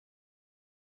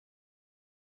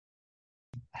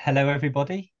Hello,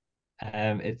 everybody.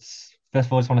 It's first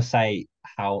of all, I just want to say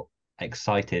how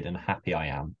excited and happy I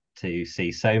am to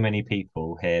see so many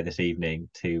people here this evening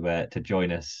to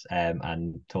join us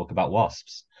and talk about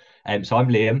wasps. So I'm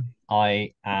Liam.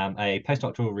 I am a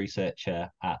postdoctoral researcher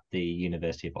at the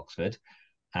University of Oxford,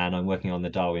 and I'm working on the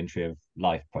Darwin Tree of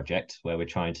Life project, where we're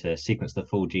trying to sequence the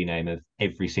full genome of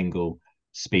every single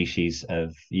species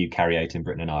of eukaryote in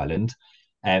Britain and Ireland.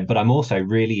 But I'm also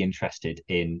really interested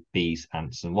in bees,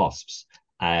 ants, and wasps.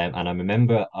 And I'm a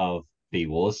member of Bee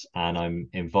Wars, and I'm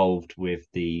involved with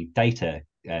the data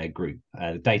group,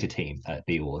 the data team at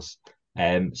Bee Wars.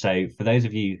 So, for those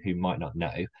of you who might not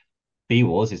know, Bee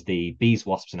Wars is the Bees,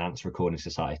 Wasps, and Ants Recording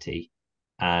Society,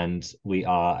 and we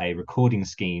are a recording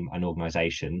scheme and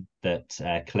organisation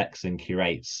that collects and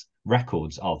curates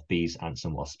records of bees, ants,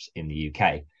 and wasps in the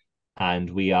UK. And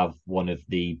we have one of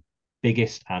the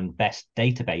biggest and best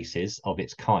databases of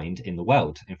its kind in the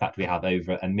world. In fact, we have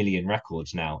over 1 million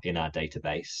records now in our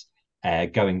database,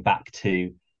 going back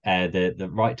to the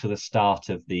right to the start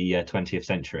of the 20th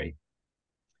century.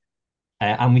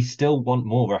 And we still want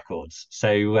more records.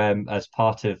 So, as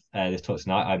part of this talk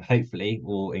tonight, I'm hopefully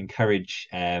will encourage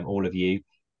all of you.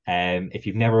 If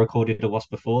you've never recorded a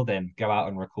wasp before, then go out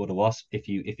and record a wasp. If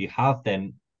you have,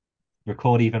 then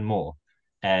record even more.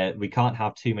 We can't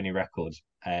have too many records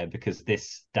because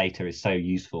this data is so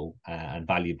useful and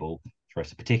valuable for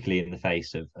us, particularly in the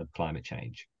face of climate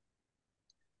change.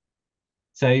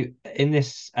 So, in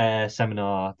this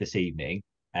seminar this evening,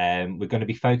 we're going to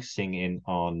be focusing in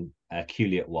on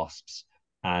aculeate wasps,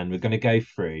 and we're going to go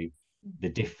through the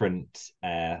different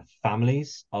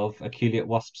families of aculeate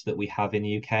wasps that we have in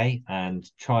the UK and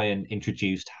try and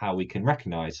introduce how we can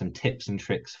recognize some tips and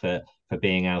tricks for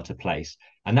being out of place.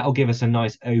 And that will give us a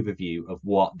nice overview of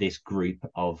what this group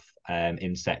of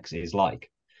insects is like.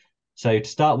 So to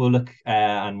start, we'll look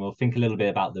and we'll think a little bit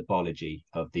about the biology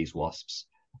of these wasps.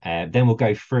 Then we'll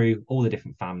go through all the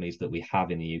different families that we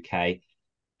have in the UK.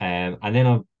 And then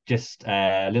I'll just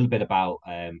a little bit about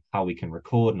how we can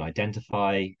record and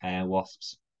identify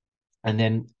wasps. And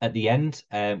then at the end,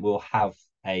 we'll have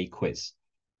a quiz.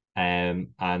 And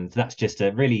that's just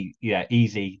a really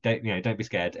easy, don't be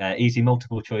scared, easy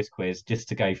multiple choice quiz just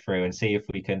to go through and see if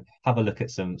we can have a look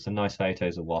at some nice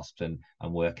photos of wasps and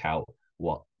work out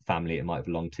what family it might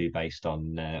belong to based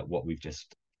on what we've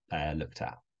just looked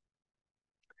at.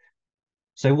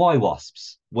 So why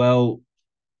wasps? Well,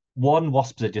 one,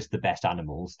 wasps are just the best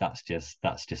animals. That's just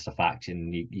a fact,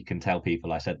 and you can tell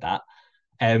people I said that.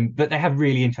 But they have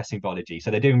really interesting biology,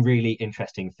 so they're doing really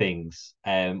interesting things.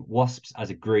 Wasps as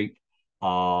a group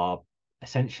are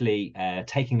essentially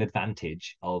taking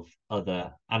advantage of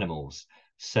other animals.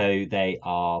 So they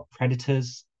are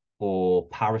predators or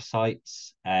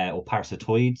parasites or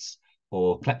parasitoids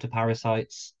or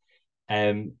kleptoparasites.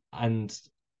 And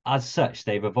as such,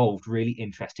 they've evolved really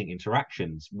interesting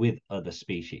interactions with other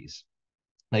species.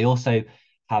 They also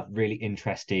have really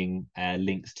interesting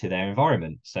links to their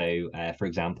environment. So, for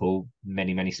example,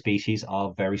 many species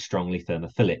are very strongly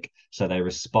thermophilic. So they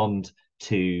respond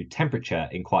to temperature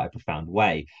in quite a profound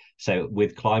way. So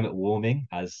with climate warming,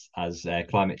 as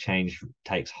climate change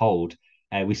takes hold,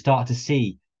 we start to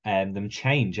see them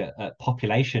change at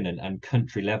population and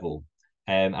country level.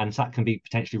 And so that can be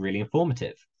potentially really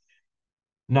informative.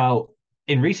 Now,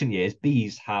 in recent years,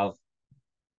 bees have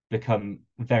become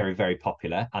very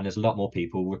popular, and there's a lot more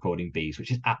people recording bees,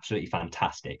 which is absolutely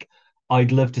fantastic.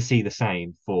 I'd love to see the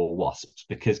same for wasps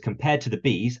because compared to the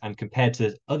bees and compared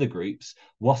to other groups,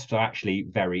 wasps are actually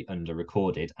very under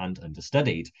recorded and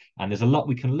understudied. And there's a lot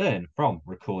we can learn from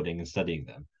recording and studying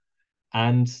them.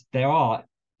 And there are,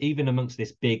 even amongst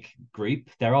this big group,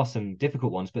 there are some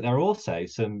difficult ones, but there are also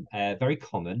some very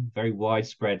common, very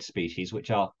widespread species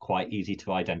which are quite easy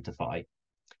to identify.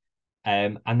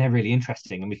 And they're really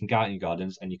interesting. And we can go out in your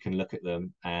gardens and you can look at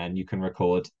them and you can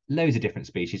record loads of different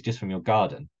species just from your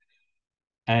garden.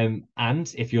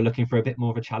 And if you're looking for a bit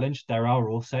more of a challenge, there are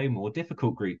also more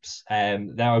difficult groups. There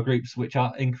are groups which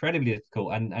are incredibly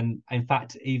difficult, and in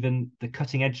fact, even the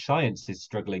cutting edge science is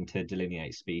struggling to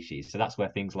delineate species. So that's where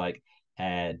things like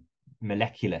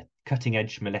molecular, cutting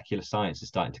edge molecular science is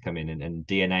starting to come in, and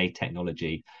DNA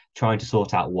technology, trying to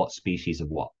sort out what species of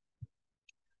what.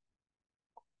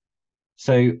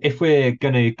 So if we're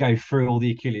going to go through all the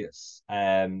aculeates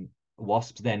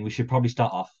wasps, then we should probably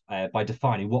start off by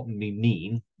defining what we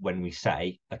mean when we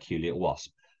say aculeate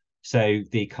wasp. So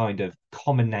the kind of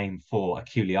common name for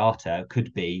aculeata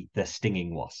could be the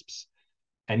stinging wasps.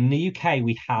 And in the UK,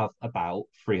 we have about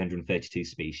 332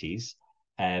 species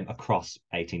across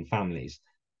 18 families.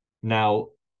 Now,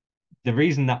 the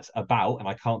reason that's about, and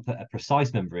I can't put a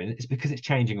precise number in, is because it's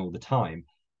changing all the time.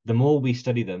 the more we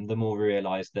study them, the more we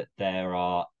realize that there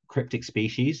are cryptic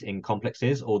species in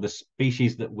complexes, or the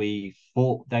species that we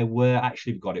thought they were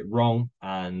actually got it wrong,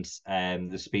 and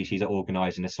the species are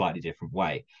organized in a slightly different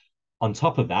way. On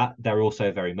top of that, they're also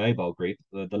a very mobile group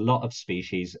with a lot of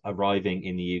species arriving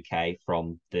in the UK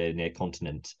from the near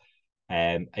continent,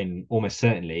 and almost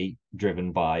certainly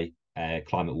driven by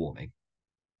climate warming.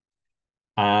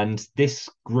 And this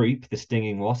group, the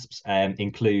stinging wasps,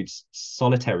 includes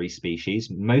solitary species.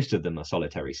 Most of them are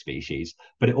solitary species,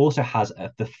 but it also has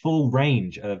the full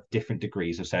range of different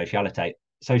degrees of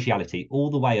sociality,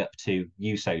 all the way up to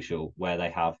eusocial, where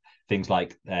they have things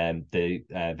like the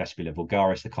Vespula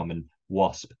vulgaris, the common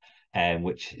wasp,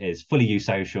 which is fully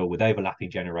eusocial with overlapping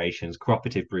generations,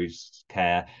 cooperative brood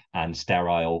care, and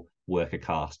sterile worker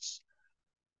castes.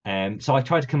 So I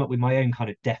tried to come up with my own kind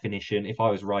of definition. If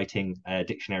I was writing a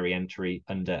dictionary entry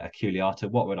under aculeata,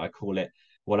 what would I call it?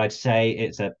 Well, I'd say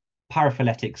it's a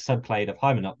paraphyletic subclade of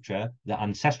Hymenoptera that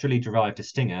ancestrally derived a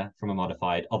stinger from a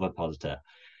modified ovipositor.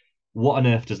 What on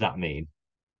earth does that mean?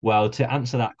 Well, to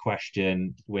answer that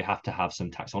question, we have to have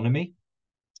some taxonomy.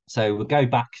 So we'll go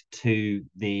back to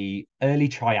the early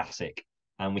Triassic,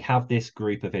 and we have this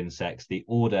group of insects, the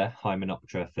order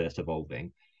Hymenoptera first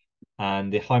evolving.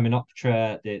 And the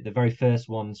Hymenoptera, the very first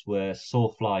ones were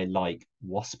sawfly-like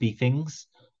waspy things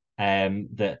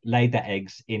that laid their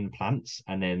eggs in plants,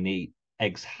 and then the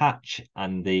eggs hatch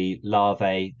and the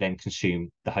larvae then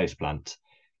consume the host plant.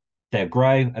 They'll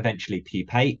grow, eventually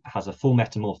pupate, has a full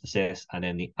metamorphosis, and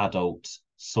then the adult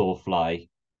sawfly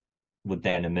would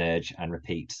then emerge and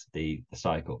repeat the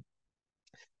cycle.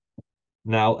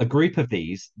 Now, a group of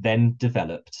these then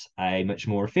developed a much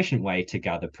more efficient way to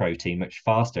gather protein much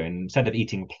faster. And instead of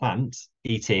eating plants,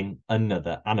 eating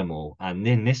another animal. And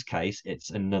in this case, it's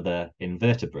another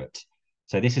invertebrate.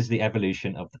 So this is the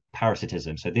evolution of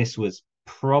parasitism. So this was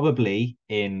probably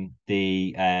in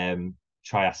the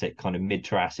Triassic, kind of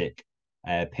mid-Triassic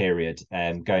period,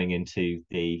 going into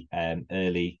the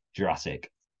early Jurassic.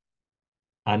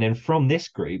 And then from this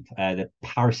group, the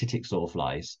parasitic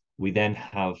sawflies, we then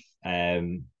have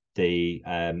the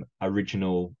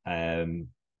original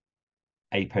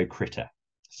apocritta.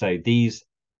 So these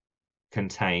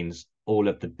contains all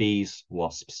of the bees,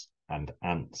 wasps, and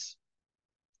ants.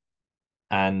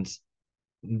 And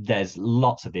there's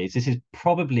lots of these. This is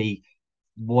probably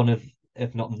one of,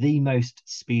 if not the most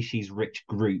species-rich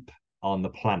group on the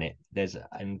planet. There's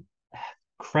an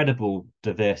incredible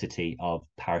diversity of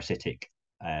parasitic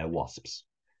wasps.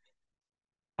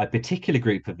 A particular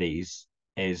group of these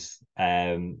is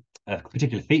a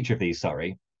particular feature of these,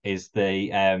 sorry, is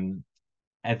the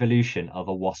evolution of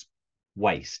a wasp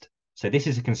waist. So this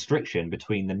is a constriction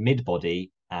between the mid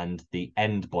body and the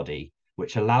end body,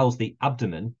 which allows the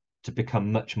abdomen to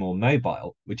become much more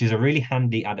mobile, which is a really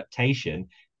handy adaptation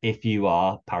if you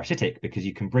are parasitic, because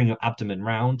you can bring your abdomen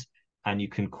round and you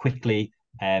can quickly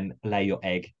lay your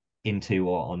egg into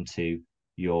or onto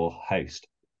your host.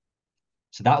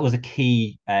 So that was a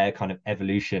key kind of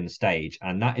evolution stage.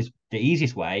 And that is the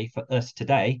easiest way for us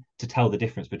today to tell the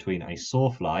difference between a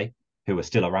sawfly, who are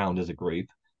still around as a group,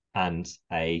 and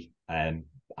a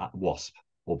wasp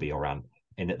or bee or ant,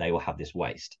 in that they will have this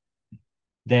waist.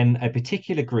 Then a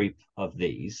particular group of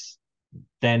these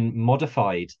then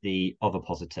modified the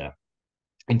ovipositor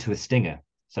into a stinger.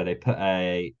 So they put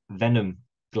a venom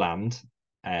gland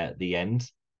at the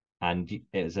end, and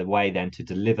it was a way then to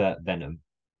deliver venom.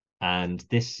 And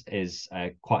this is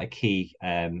quite a key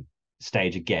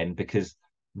stage again, because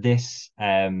this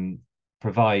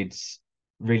provides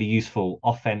really useful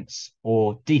offense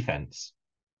or defense.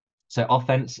 So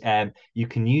offense, you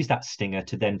can use that stinger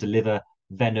to then deliver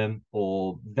venom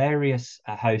or various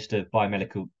host of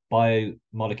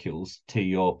biomolecules to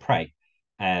your prey,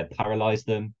 paralyze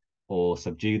them or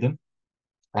subdue them.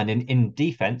 And in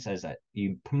defense, as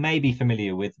you may be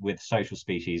familiar with social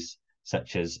species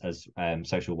such as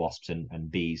social wasps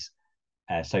and bees,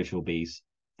 social bees,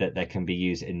 that they can be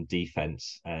used in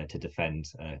defense to defend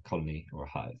a colony or a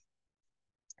hive.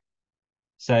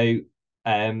 So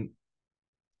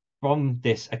from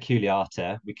this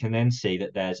aculeata, we can then see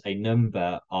that there's a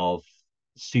number of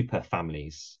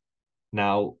superfamilies.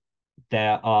 Now,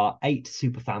 there are 8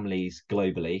 superfamilies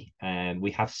globally, and we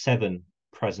have 7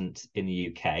 present in the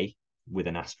UK with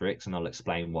an asterisk, and I'll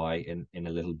explain why in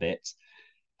a little bit.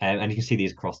 And you can see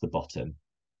these across the bottom.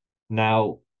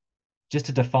 Now, just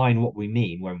to define what we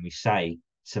mean when we say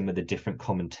some of the different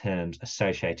common terms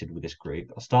associated with this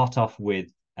group, I'll start off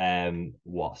with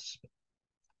wasp.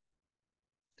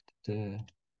 So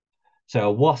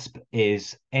a wasp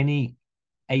is any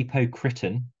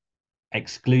apocriton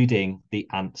excluding the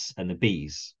ants and the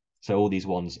bees. So all these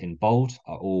ones in bold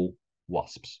are all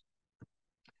wasps.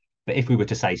 But if we were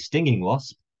to say stinging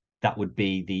wasp, that would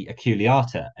be the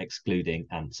aculeata, excluding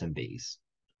ants and bees.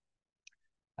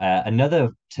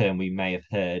 Another term we may have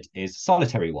heard is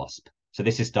solitary wasp. So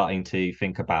this is starting to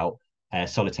think about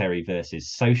solitary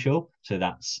versus social. So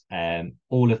that's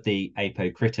all of the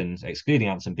apocritons, excluding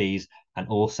ants and bees, and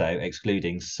also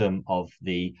excluding some of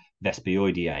the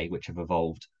Vespioideae, which have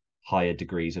evolved higher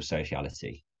degrees of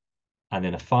sociality. And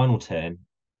then a final term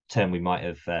we might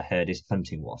have heard is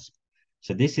hunting wasp.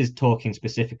 So this is talking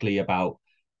specifically about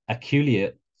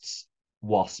aculeate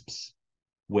wasps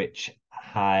which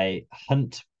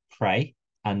hunt prey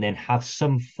and then have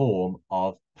some form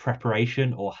of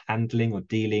preparation or handling or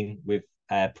dealing with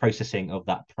processing of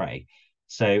that prey.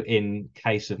 So in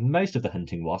case of most of the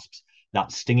hunting wasps,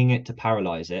 that's stinging it to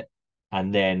paralyze it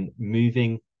and then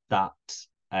moving that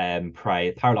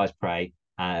paralyzed prey,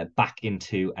 back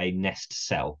into a nest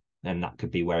cell. And that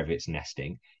could be wherever it's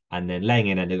nesting, and then laying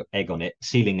in an egg on it,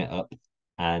 sealing it up,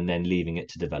 and then leaving it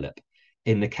to develop.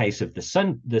 In the case of the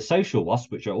social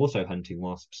wasps, which are also hunting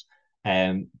wasps,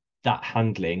 that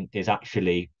handling is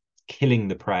actually killing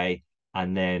the prey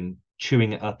and then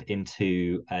chewing it up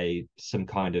into some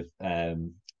kind of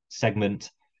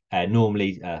segment,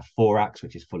 normally thorax,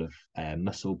 which is full of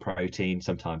muscle protein,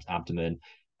 sometimes abdomen,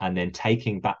 and then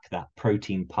taking back that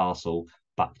protein parcel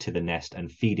back to the nest and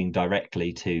feeding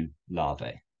directly to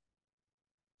larvae.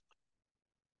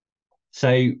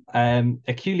 So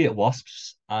aculeate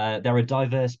wasps, they're a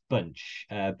diverse bunch,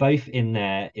 both in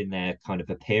their kind of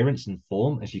appearance and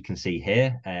form, as you can see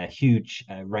here, a huge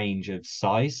range of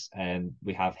size.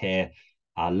 We have here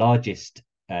our largest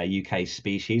UK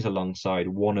species alongside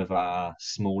one of our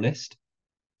smallest.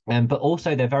 But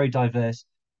also they're very diverse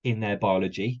in their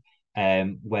biology,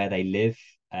 where they live,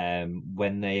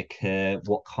 when they occur,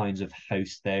 what kinds of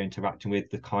hosts they're interacting with,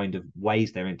 the kind of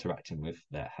ways they're interacting with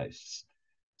their hosts.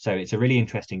 So it's a really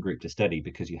interesting group to study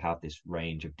because you have this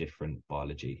range of different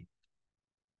biology.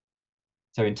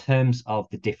 So in terms of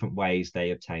the different ways they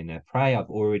obtain their prey,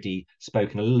 I've already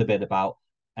spoken a little bit about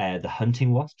the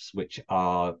hunting wasps, which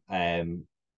are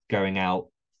going out,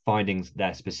 finding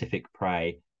their specific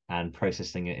prey and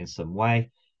processing it in some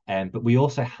way. But we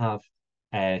also have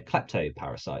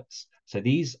kleptoparasites. So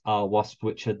these are wasps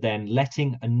which are then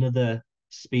letting another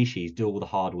species do all the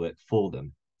hard work for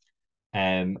them.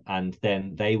 And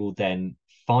then they will then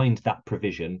find that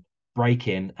provision, break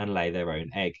in and lay their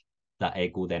own egg. That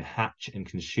egg will then hatch and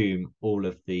consume all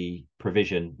of the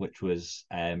provision which was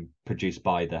produced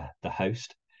by the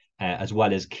host, as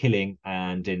well as killing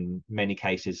and in many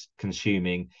cases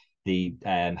consuming the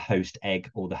host egg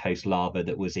or the host larva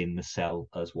that was in the cell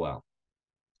as well.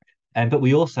 But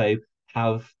we also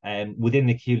have within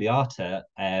the aculeata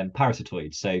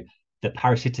parasitoids. So the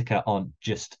parasitica aren't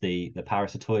just the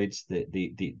parasitoids,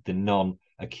 the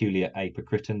non-aculeate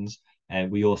apocritons.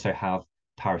 We also have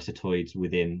parasitoids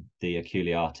within the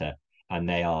aculeata, and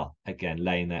they are again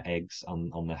laying their eggs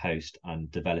on the host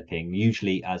and developing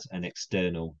usually as an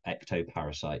external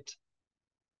ectoparasite.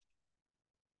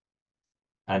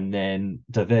 And then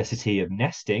diversity of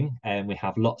nesting, and we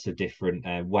have lots of different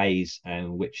ways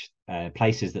which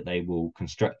places that they will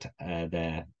construct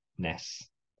their nests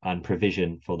and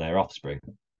provision for their offspring.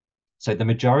 So the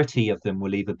majority of them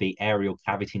will either be aerial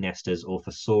cavity nesters or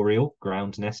fossorial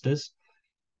ground nesters.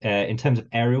 In terms of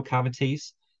aerial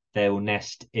cavities, they will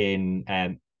nest in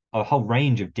a whole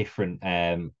range of different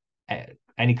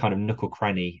any kind of nook or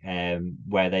cranny,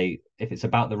 where if it's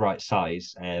about the right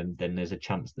size, then there's a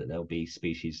chance that there'll be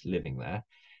species living there.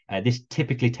 This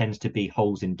typically tends to be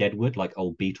holes in deadwood, like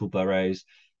old beetle burrows,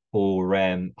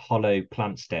 or hollow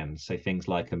plant stems. So things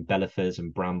like umbellifers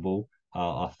and bramble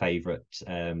are our favourite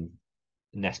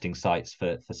nesting sites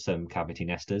for some cavity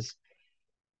nesters.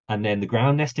 And then the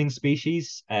ground nesting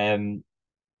species,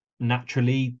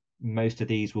 naturally, most of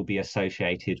these will be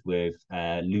associated with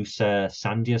looser,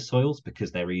 sandier soils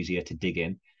because they're easier to dig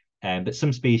in. But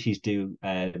some species do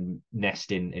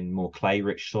nest in more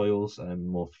clay-rich soils and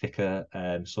more thicker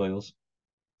soils.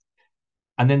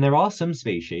 And then there are some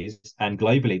species, and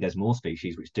globally there's more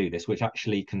species which do this, which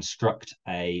actually construct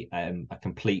a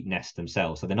complete nest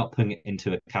themselves. So they're not putting it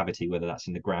into a cavity, whether that's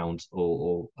in the ground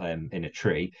or in a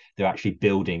tree. They're actually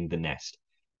building the nest.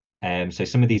 So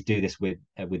some of these do this with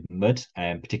mud,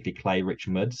 particularly clay-rich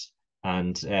muds.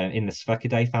 And in the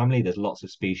Sphaecidae family, there's lots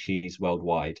of species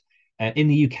worldwide. In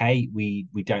the UK, we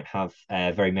don't have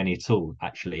very many at all.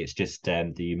 Actually, it's just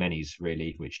the Eumenes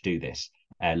really which do this,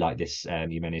 like this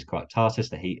Eumenes coarctatus,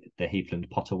 the Heathland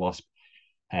potter wasp,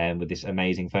 with this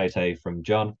amazing photo from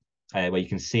John, where you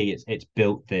can see it's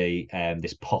built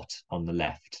this pot on the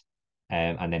left.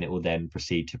 and then it will then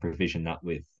proceed to provision that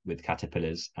with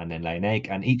caterpillars and then lay an egg.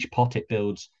 And each pot it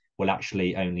builds will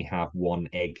actually only have one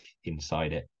egg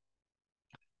inside it.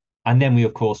 And then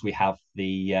of course, we have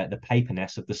the paper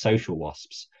nests of the social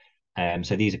wasps.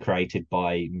 So these are created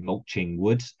by mulching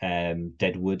wood,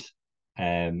 dead wood,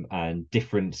 and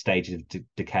different stages of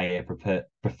decay are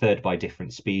preferred by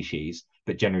different species.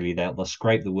 But generally, they'll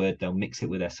scrape the wood, they'll mix it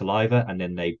with their saliva, and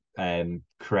then they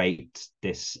create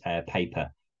this paper.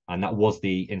 And that was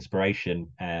the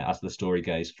inspiration, as the story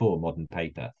goes, for modern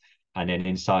paper. And then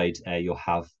inside, you'll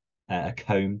have a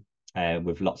comb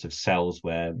with lots of cells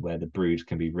where the brood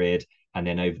can be reared, and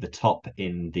then over the top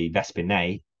in the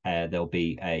vespinae, there'll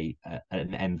be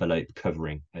an envelope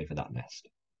covering over that nest.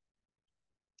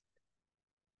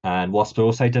 And wasps are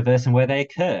also diverse in where they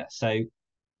occur. So,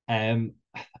 um,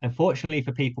 unfortunately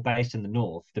for people based in the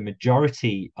north, the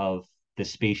majority of the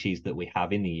species that we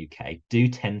have in the UK do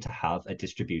tend to have a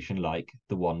distribution like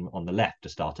the one on the left, the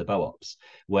starter bowops,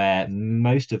 where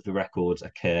most of the records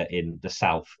occur in the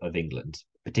south of England,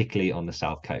 particularly on the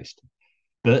south coast.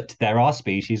 But there are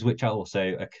species which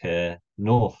also occur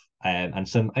north, and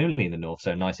some only in the north.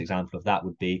 So a nice example of that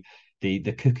would be the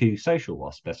cuckoo social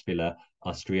wasp, Vesvilla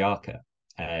austriaca,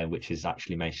 which is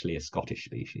actually mostly a Scottish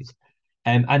species.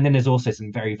 And then there's also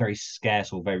some very, very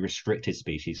scarce or very restricted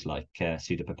species like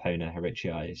Pseudopopona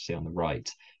hericii, you see on the right,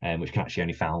 which can actually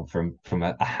only found from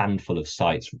a handful of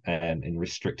sites in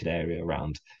restricted area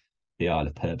around the Isle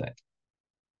of Purbeck.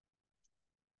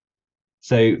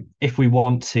 So if we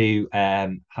want to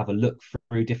have a look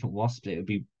through different wasps, it would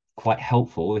be quite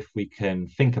helpful if we can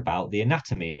think about the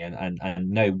anatomy and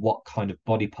know what kind of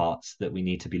body parts that we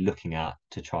need to be looking at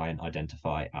to try and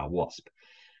identify our wasp.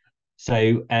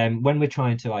 So when we're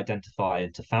trying to identify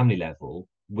at a family level,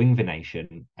 wing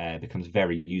venation becomes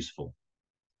very useful.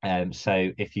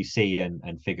 So if you see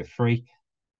in figure 3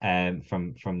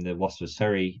 from the Wasp of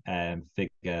Surrey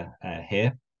figure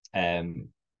here,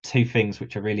 two things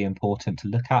which are really important to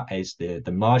look at is the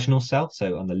marginal cell.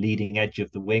 So on the leading edge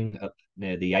of the wing up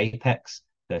near the apex,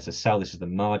 there's a cell. This is the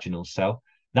marginal cell.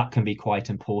 That can be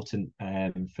quite important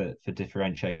for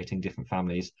differentiating different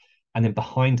families. And then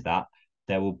behind that,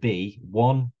 there will be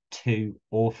 1, 2,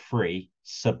 or 3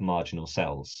 submarginal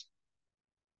cells.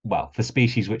 Well, for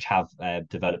species which have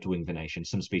developed wing venation,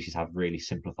 some species have really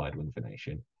simplified wing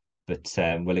venation, but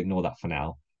we'll ignore that for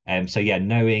now. So yeah,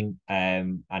 knowing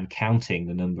and counting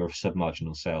the number of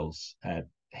submarginal cells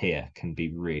here can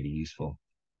be really useful.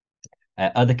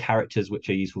 Other characters which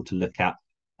are useful to look at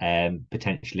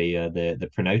potentially are the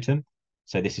pronotum.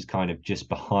 So this is kind of just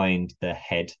behind the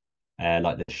head,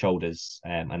 like the shoulders,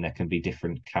 and there can be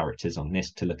different characters on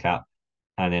this to look at.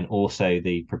 And then also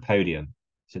the propodium.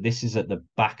 So this is at the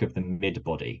back of the mid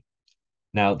body.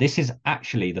 Now, this is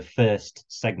actually the first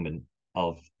segment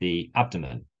of the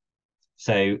abdomen.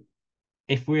 So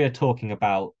if we are talking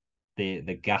about the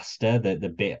gaster, the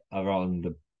bit around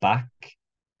the back,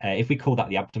 if we call that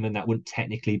the abdomen, that wouldn't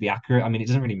technically be accurate. I mean, it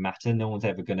doesn't really matter. No one's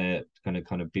ever gonna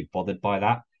kind of be bothered by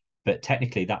that. But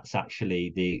technically, that's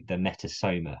actually the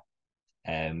metasoma,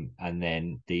 and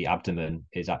then the abdomen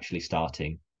is actually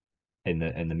starting in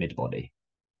the mid body.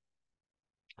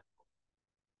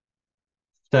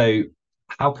 So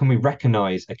how can we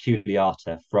recognize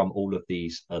aculeata from all of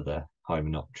these other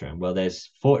Hymenoptera? Well, there's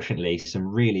fortunately some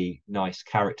really nice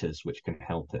characters which can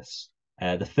help us.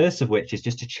 The first of which is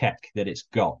just to check that it's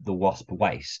got the wasp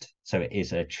waist. So it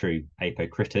is a true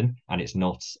apocriton and it's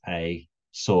not a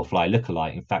sawfly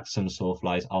lookalike. In fact, some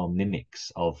sawflies are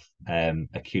mimics of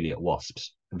aculeate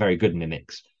wasps, very good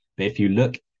mimics. But if you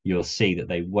look, you'll see that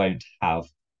they won't have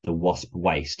the wasp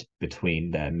waist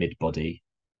between their mid body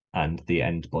and the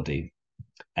end body.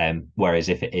 Whereas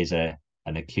if it is an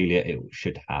aculeate, it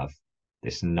should have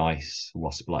this nice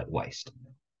wasp-like waist.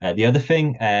 The other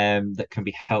thing that can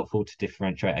be helpful to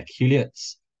differentiate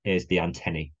aculeates is the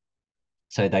antennae.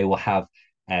 So they will have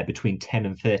between 10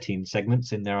 and 13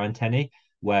 segments in their antennae,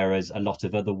 whereas a lot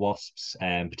of other wasps,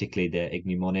 particularly the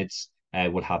ichneumonids,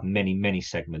 will have many, many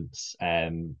segments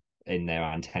in their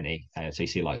antennae. So you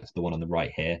see like the one on the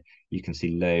right here, you can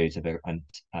see loads of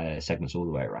segments all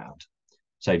the way around.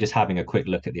 So just having a quick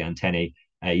look at the antennae,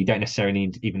 you don't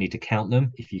necessarily even need to count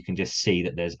them. If you can just see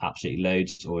that there's absolutely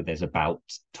loads or there's about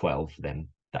 12, then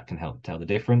that can help tell the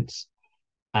difference.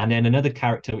 And then another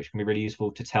character which can be really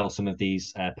useful to tell some of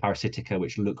these parasitica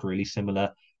which look really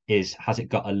similar is, has it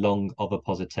got a long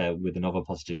ovipositor with an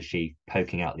ovipositor sheath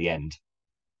poking out the end?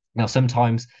 Now,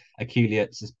 sometimes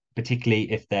aculeates,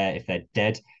 particularly if they're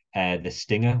dead, the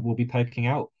stinger will be poking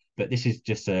out. But this is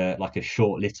just like a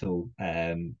short little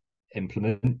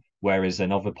implement. Whereas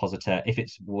an ovipositor, if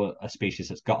it's a species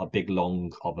that's got a big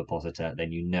long ovipositor,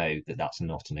 then you know that that's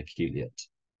not an aculeate.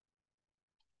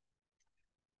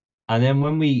 And then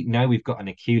when we know we've got an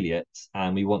aculeate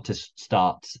and we want to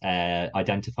start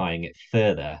identifying it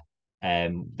further,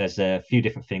 there's a few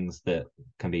different things that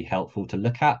can be helpful to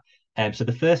look at. So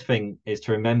the first thing is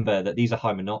to remember that these are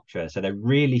Hymenoptera, so they're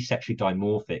really sexually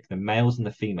dimorphic. The males and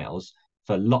the females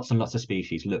for lots and lots of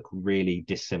species look really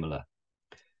dissimilar.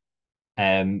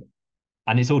 Um,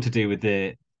 and it's all to do with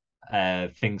the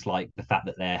things like the fact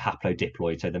that they're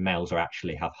haplodiploid, so the males are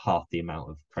actually have half the amount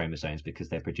of chromosomes because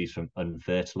they're produced from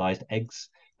unfertilized eggs.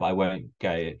 But I won't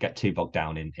get too bogged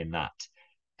down in that.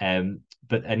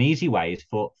 But an easy way is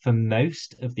for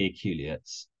most of the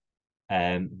aculeates,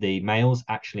 the males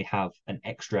actually have an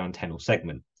extra antennal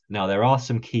segment. Now, there are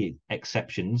some key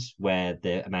exceptions where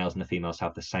the males and the females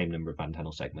have the same number of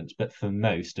antennal segments, but for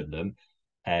most of them,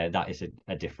 that is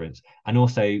a difference. And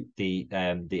also the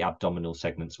abdominal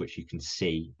segments, which you can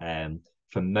see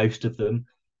for most of them,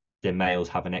 the males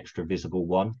have an extra visible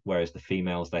one, whereas the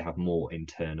females, they have more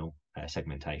internal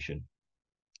segmentation.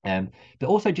 But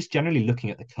also just generally looking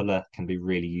at the color can be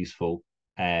really useful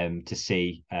to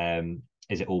see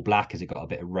is it all black? Has it got a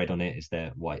bit of red on it? Is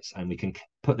there whites? And we can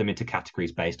put them into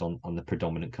categories based on the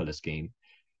predominant color scheme.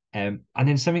 And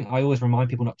then something I always remind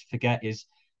people not to forget is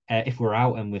if we're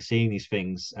out and we're seeing these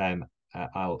things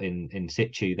out in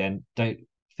situ, then don't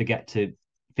forget to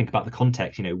think about the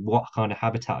context. You know, what kind of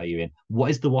habitat are you in?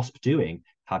 What is the wasp doing?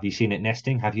 Have you seen it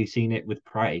nesting? Have you seen it with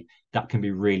prey? That can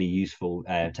be really useful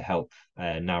to help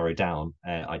narrow down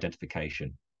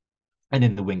identification. And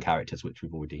then the wing characters, which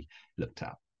we've already looked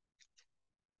at.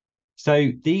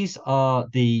 So these are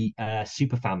the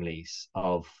superfamilies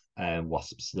of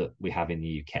wasps that we have in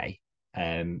the UK.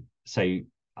 So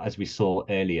as we saw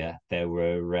earlier, there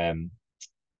were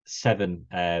seven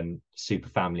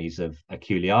superfamilies of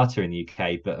Aculeata in the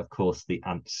UK, but of course the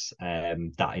ants,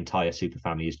 that entire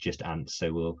superfamily is just ants,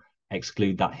 so we'll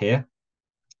exclude that here.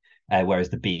 Whereas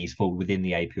the bees fall within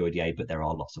the Apoidea, but there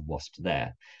are lots of wasps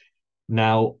there.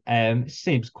 Now, it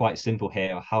seems quite simple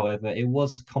here. However, it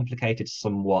was complicated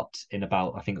somewhat in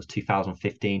about, I think it was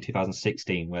 2015,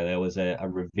 2016, where there was a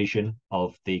revision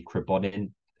of the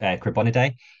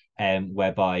Cribonidae,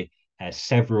 whereby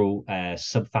several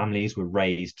subfamilies were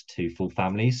raised to full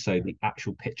families. So the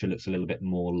actual picture looks a little bit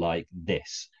more like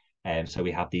this. So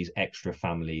we have these extra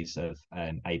families of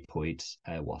apoid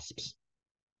wasps.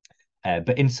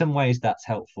 But in some ways, that's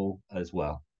helpful as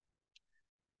well.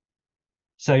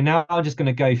 So now I'm just going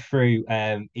to go through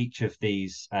each of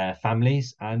these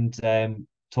families and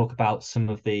talk about some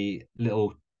of the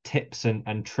little tips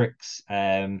and tricks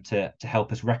to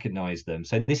help us recognize them.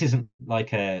 So this isn't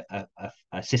like a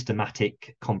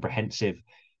systematic, comprehensive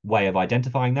way of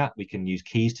identifying that. We can use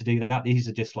keys to do that. These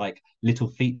are just like little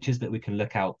features that we can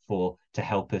look out for to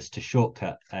help us to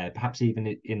shortcut, perhaps even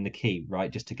in the key,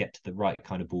 right? Just to get to the right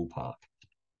kind of ballpark.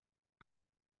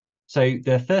 So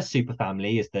the first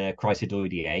superfamily is the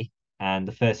Chrysidoideae, and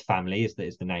the first family is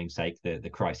the namesake, the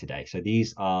Chrysidae. So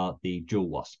these are the jewel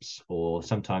wasps, or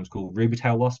sometimes called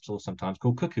ruby-tailed wasps, or sometimes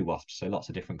called cuckoo wasps. So lots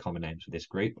of different common names for this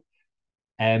group.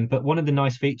 But one of the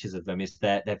nice features of them is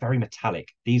they're very metallic.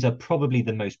 These are probably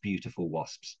the most beautiful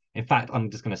wasps. In fact, I'm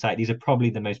just going to say these are probably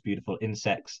the most beautiful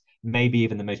insects, maybe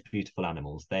even the most beautiful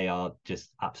animals. They are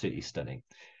just absolutely stunning.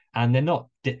 And they're not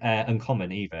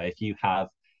uncommon either. If you have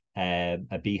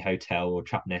a bee hotel or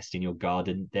trap nest in your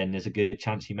garden, then there's a good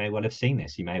chance you may well have seen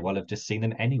this. You may well have just seen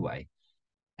them anyway.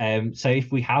 So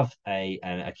if we have an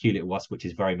aculeate wasp which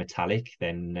is very metallic,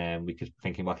 then we could be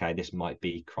thinking, okay, this might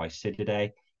be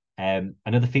Chrysididae.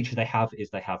 Another feature they have is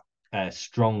they have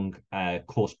strong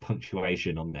coarse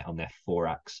punctuation on their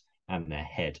thorax and their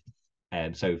head.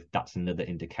 So that's another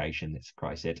indication it's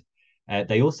chrysid.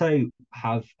 They also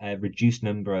have a reduced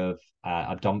number of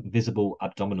visible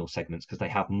abdominal segments because they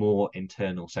have more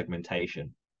internal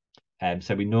segmentation.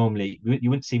 So you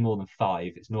wouldn't see more than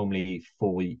 5. It's normally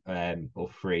 4 or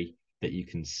 3 that you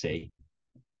can see.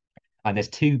 And there's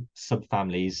 2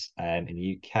 subfamilies in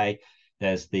the UK.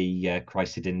 There's the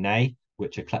Chrysididae,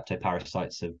 which are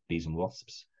kleptoparasites of bees and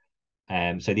wasps.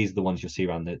 So these are the ones you'll see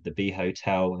around the bee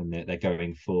hotel, and they're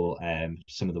going for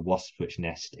some of the wasps which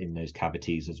nest in those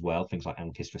cavities as well, things like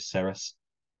Anchistra cerus,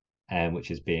 which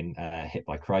has been hit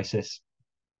by crisis.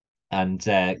 And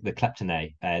the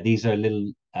Kleptonae, these are a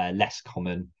little less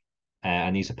common,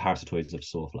 and these are parasitoids of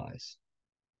sawflies.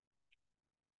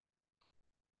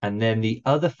 And then the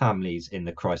other families in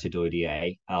the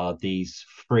Chrysidoideae are these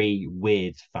 3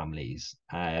 weird families.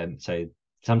 So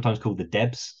sometimes called the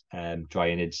Debs,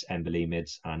 Dryinids,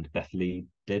 Embelemids, and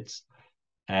Bephalidids.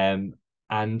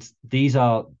 And these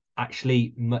are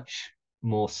actually much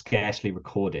more scarcely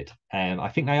recorded. I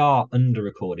think they are under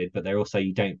recorded, but they're also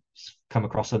you don't come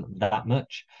across them that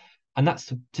much. And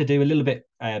that's to do a little bit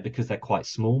because they're quite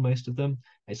small, most of them.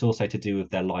 It's also to do with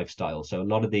their lifestyle. So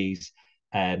a lot of these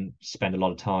spend a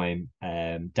lot of time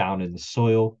down in the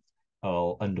soil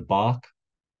or under bark,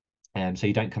 so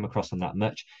you don't come across them that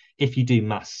much. If you do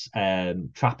mass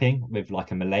trapping with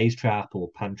like a Malaise trap or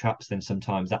pan traps, then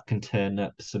sometimes that can turn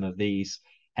up some of these,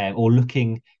 or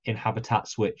looking in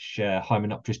habitats which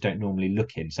Hymenopterus don't normally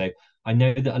look in. So I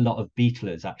know that a lot of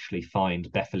beetlers actually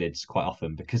find bephilids quite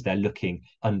often because they're looking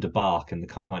under bark and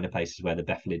the kind of places where the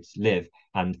bephilids live,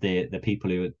 and the people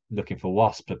who are looking for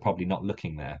wasps are probably not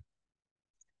looking there.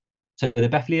 So the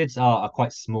Bephiliids are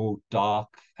quite small, dark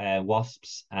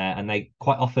wasps, and they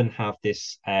quite often have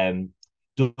this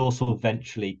dorsal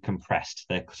ventrally compressed.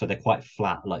 So they're quite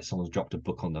flat, like someone's dropped a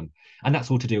book on them, and that's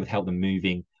all to do with help them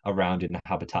moving around in the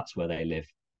habitats where they live.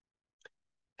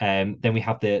 Then we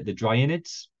have the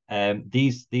Dryaenids.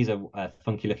 These are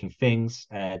funky looking things.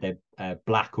 They're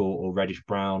black or reddish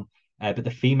brown, but the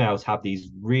females have these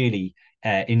really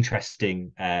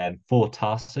interesting four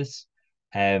tarsus,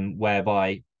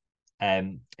 whereby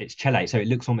it's chelate, so it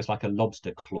looks almost like a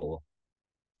lobster claw.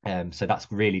 So that's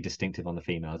really distinctive on the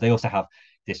females. They also have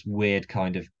this weird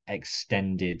kind of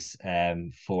extended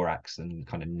thorax and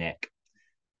kind of neck,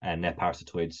 and they're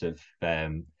parasitoids of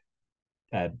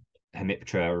uh,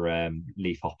 Hemiptera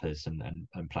leaf hoppers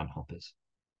and plant hoppers.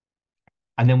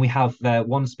 And then we have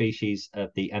one species of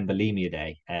the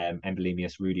Embolemiidae,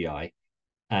 Embolemius rudii,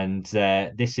 and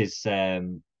this is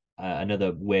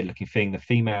another weird looking thing. The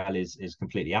female is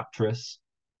completely apterous,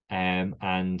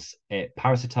 and it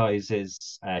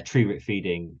parasitizes tree root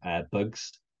feeding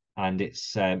bugs, and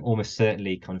it's almost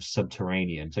certainly kind of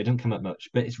subterranean, so it doesn't come up much,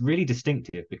 but it's really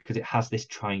distinctive because it has this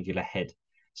triangular head.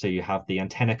 So you have the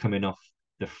antenna coming off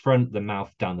the front, the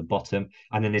mouth down the bottom,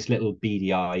 and then this little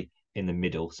beady eye in the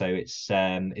middle. So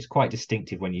it's quite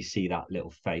distinctive when you see that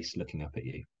little face looking up at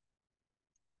you.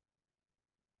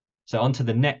 So on to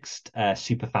the next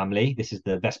superfamily. This is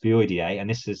the Vespioideae, and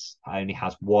this is only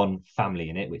has one family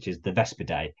in it, which is the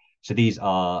Vespidae. So these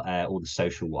are all the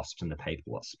social wasps and the paper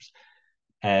wasps.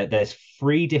 There's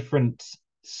three different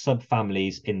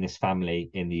subfamilies in this family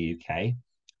in the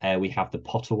UK. We have the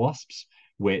potter wasps,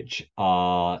 which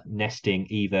are nesting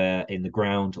either in the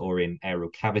ground or in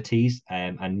aerial cavities,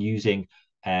 and using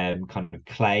kind of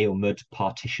clay or mud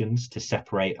partitions to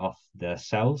separate off the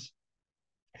cells.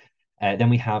 Then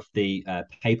we have the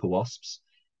paper wasps.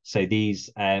 So these,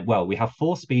 well, we have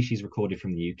four species recorded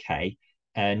from the UK.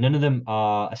 None of them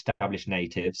are established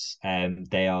natives.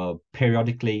 They are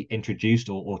periodically introduced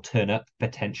or turn up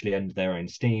potentially under their own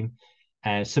steam.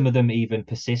 Some of them even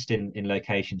persist in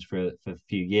locations for a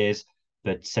few years,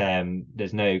 but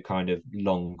there's no kind of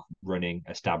long running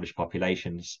established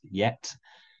populations yet.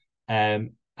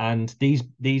 And these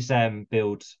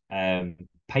build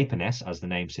paper nests, as the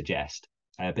name suggests,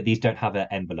 but these don't have an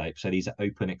envelope. So these are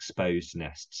open, exposed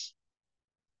nests,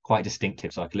 quite distinctive.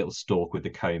 It's like a little stalk with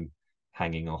the comb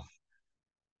hanging off.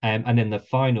 And then the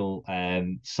final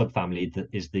subfamily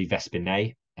is the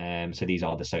Vespinae. So these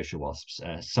are the social wasps,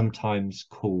 sometimes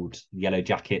called yellow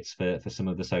jackets for some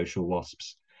of the social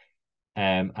wasps.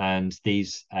 And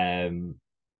these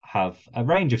have a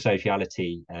range of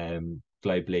sociality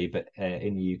globally, but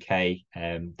in the UK,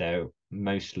 they're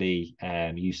mostly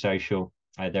eusocial.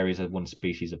 There is one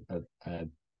species of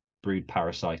brood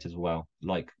parasite as well,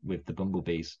 like with the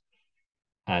bumblebees.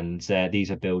 And these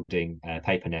are building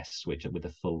paper nests, which are with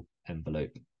a full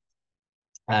envelope.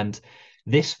 And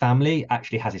this family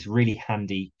actually has this really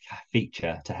handy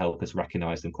feature to help us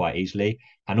recognize them quite easily.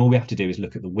 And all we have to do is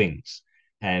look at the wings,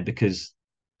 because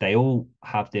they all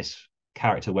have this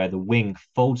character where the wing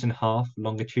folds in half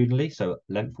longitudinally, so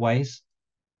lengthways.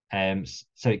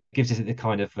 So it gives it the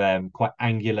kind of quite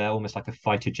angular, almost like a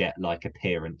fighter jet like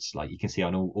appearance, like you can see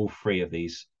on all three of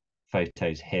these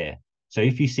photos here. So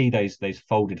if you see those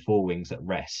folded forewings at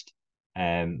rest,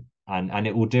 and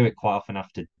it will do it quite often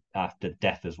after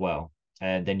death as well,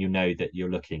 and then you know that you're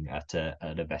looking at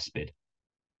a vespid.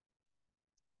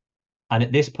 And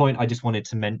at this point, I just wanted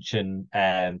to mention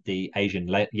the Asian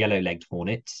yellow-legged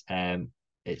hornets.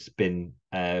 It's been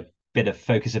a bit of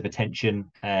focus of attention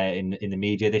in the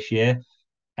media this year.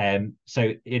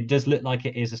 So it does look like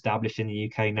it is established in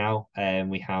the UK now.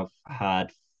 We have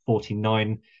had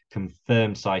 49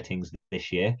 confirmed sightings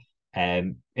this year.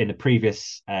 In the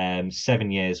previous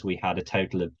 7 years, we had a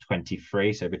total of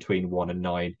 23, so between 1 and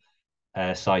 9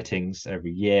 sightings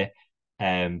every year.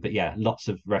 But yeah, lots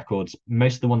of records.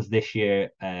 Most of the ones this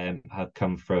year have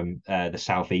come from the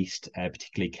southeast,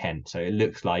 particularly Kent. So it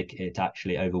looks like it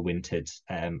actually overwintered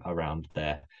around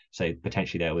there. So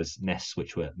potentially there was nests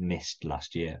which were missed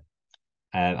last year.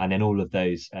 And then all of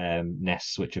those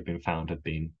nests which have been found have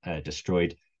been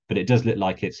destroyed. But it does look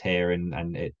like it's here,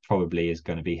 and it probably is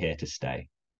going to be here to stay.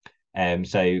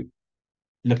 So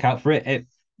look out for it.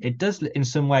 It does in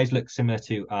some ways look similar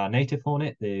to our native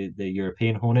hornet, the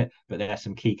European hornet, but there are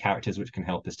some key characters which can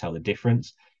help us tell the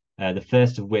difference. The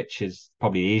first of which is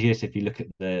probably easiest if you look at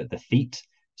the feet.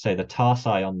 So the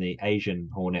tarsi on the Asian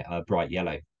hornet are bright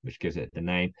yellow, which gives it the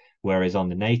name, whereas on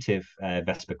the native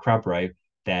Vespa crabro,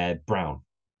 they're brown.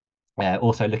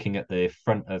 Also looking at the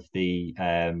front of the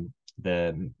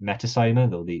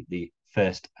metasoma, or the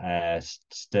first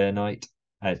sternite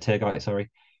tergite, sorry,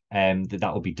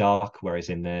 that will be dark, whereas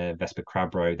in the Vespa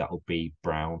crabro that will be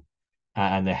brown,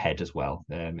 and the head as well.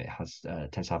 It has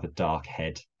tends to have a dark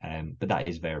head, but that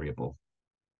is variable.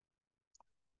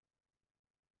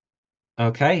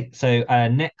 Okay, so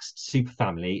next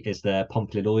superfamily is the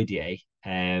Pompilidoideae,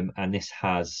 and this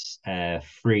has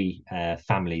three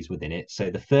families within it. So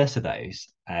the first of those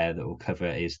that we'll cover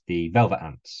is the velvet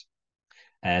ants.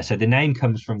 So the name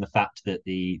comes from the fact that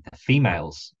the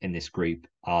females in this group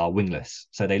are wingless.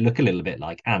 So they look a little bit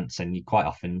like ants, and you quite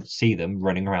often see them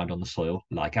running around on the soil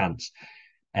like ants.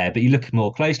 But you look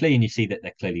more closely and you see that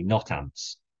they're clearly not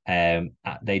ants.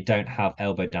 They don't have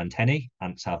elbowed antennae.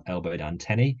 Ants have elbowed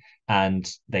antennae, and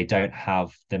they don't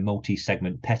have the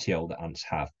multi-segment petiole that ants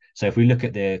have. So if we look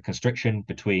at the constriction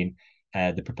between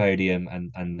the propodium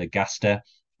and the gaster,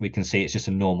 we can see it's just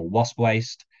a normal wasp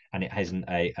waist, and it hasn't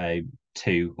a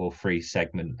two or three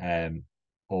segment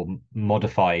or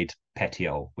modified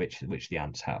petiole, which the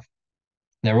ants have.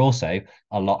 They're also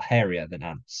a lot hairier than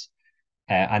ants.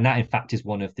 And that, in fact, is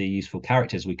one of the useful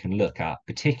characters we can look at,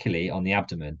 particularly on the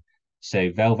abdomen. So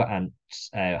velvet ants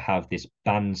have this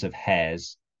bands of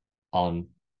hairs on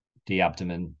the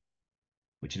abdomen,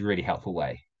 which is a really helpful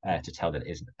way to tell that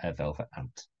it isn't a velvet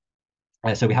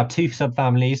ant. So we have two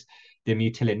subfamilies, the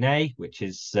Mutilinae, which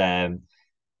is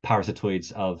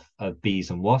parasitoids of bees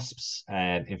and wasps.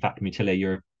 In fact,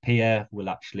 Mutilla europaea will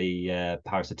actually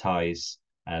parasitize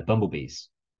bumblebees.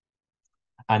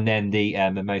 And then the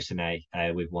Mimosinae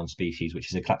with one species,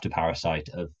 which is a kleptoparasite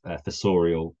of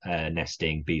fossorial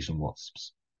nesting bees and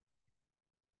wasps.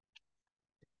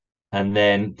 And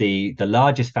then the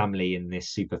largest family in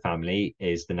this superfamily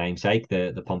is the namesake,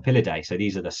 the Pompilidae. So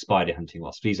these are the spider hunting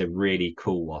wasps. These are really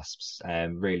cool wasps,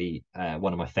 really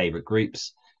one of my favorite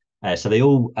groups. So they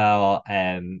all are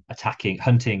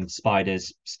hunting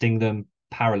spiders, sting them,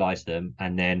 paralyze them,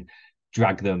 and then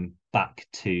drag them back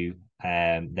to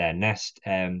their nest.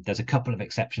 There's a couple of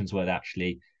exceptions where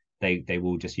they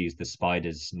will just use the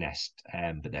spider's nest,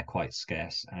 but they're quite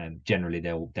scarce. Generally,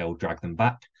 they'll drag them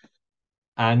back.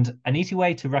 And an easy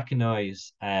way to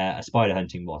recognize a spider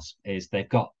hunting wasp is they've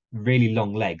got really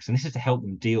long legs, and this is to help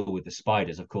them deal with the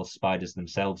spiders. Of course, spiders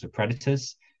themselves are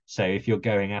predators. So if you're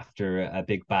going after a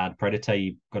big bad predator,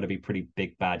 you've got to be pretty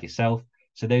big bad yourself.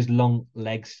 So those long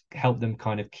legs help them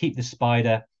kind of keep the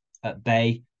spider at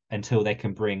bay until they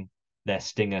can bring their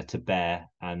stinger to bear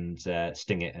and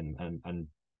sting it and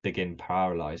begin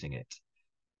paralyzing it.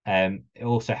 It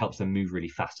also helps them move really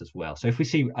fast as well. So if we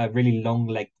see a really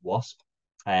long-legged wasp,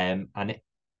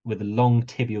 with long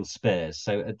tibial spurs,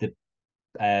 so at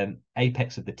the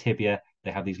apex of the tibia,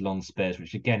 they have these long spurs,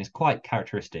 which again is quite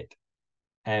characteristic.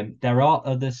 There are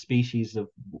other species of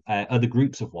other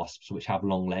groups of wasps which have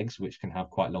long legs, which can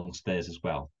have quite long spurs as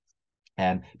well.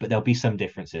 But there'll be some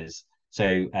differences.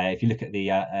 So if you look at the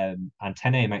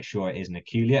antennae, make sure it is an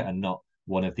aculeate and not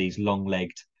one of these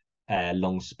long-legged,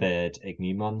 long-spurred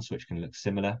ichneumons, which can look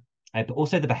similar. But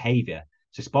also the behavior.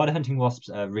 So spider hunting wasps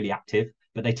are really active,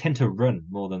 but they tend to run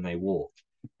more than they walk.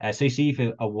 So you see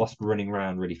if a wasp running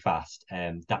around really fast,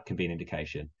 that can be an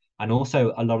indication. And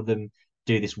also a lot of them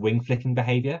do this wing flicking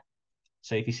behavior.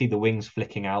 So if you see the wings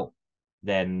flicking out,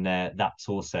 then that's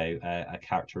also a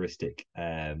characteristic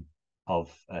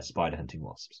of spider hunting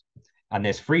wasps. And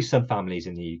there's three subfamilies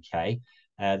in the UK.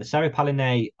 The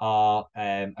Ceropalinae are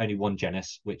only one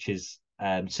genus, which is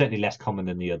certainly less common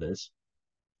than the others.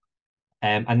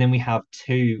 And then we have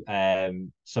two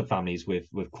subfamilies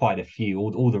with quite a few,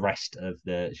 all the rest of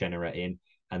the genera in,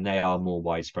 and they are more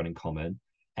widespread and common.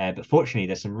 But fortunately,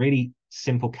 there's some really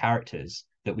simple characters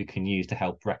that we can use to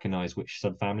help recognize which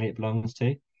subfamily it belongs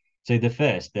to. So the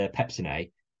first, the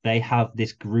Pepsinae, they have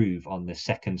this groove on the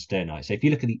second sternite. So if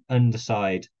you look at the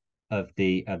underside of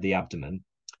the abdomen,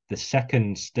 the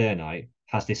second sternite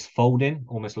has this folding,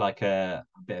 almost like a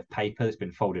bit of paper that's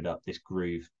been folded up, this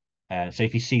groove. So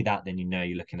if you see that, then you know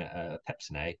you're looking at a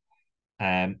pepsinae.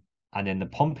 Um, and then the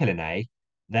Pompilinae,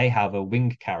 they have a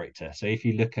wing character. So if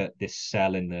you look at this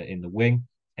cell in the wing,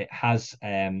 it has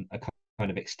a kind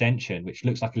of extension which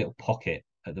looks like a little pocket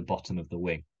at the bottom of the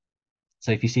wing.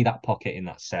 So if you see that pocket in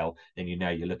that cell, then you know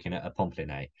you're looking at a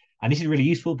Pompilinae. And this is really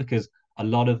useful because a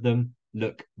lot of them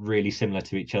look really similar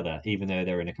to each other, even though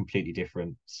they're in a completely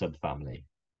different subfamily.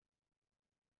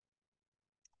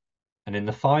 And then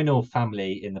the final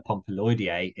family in the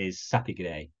Pompilioideae is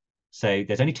Sapigidae. So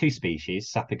there's only two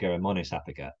species, Sapiga and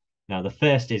Monosapiga. Now the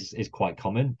first is quite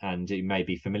common, and you may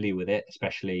be familiar with it.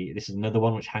 Especially this is another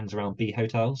one which hangs around bee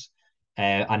hotels.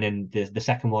 And then the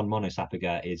second one,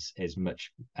 Monosapiga, is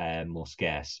much more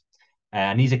scarce.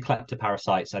 And these are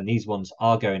kleptoparasites, and these ones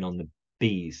are going on the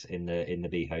bees in the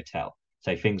bee hotel.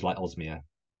 So things like osmia.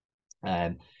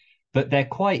 Um, but they're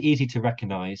quite easy to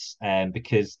recognize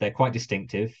because they're quite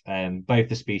distinctive. Both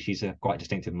the species have quite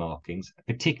distinctive markings,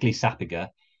 particularly Sapiga,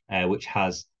 which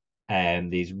has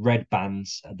these red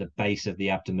bands at the base of the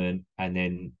abdomen and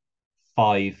then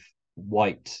five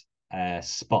white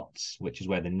spots, which is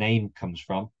where the name comes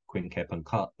from, quinque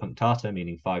punctata,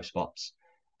 meaning five spots.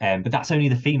 But that's only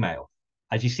the female.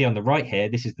 As you see on the right here,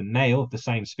 this is the male of the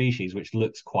same species, which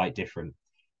looks quite different.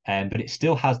 But it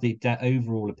still has the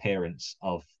overall appearance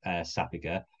of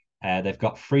Sapiga. They've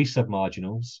got three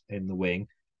submarginals in the wing,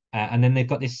 and then they've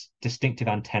got this distinctive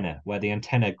antenna where the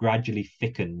antenna gradually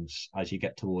thickens as you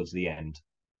get towards the end.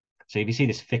 So if you see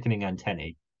this thickening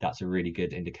antennae, that's a really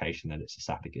good indication that it's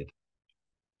a sapigid.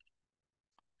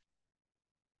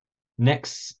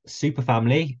 Next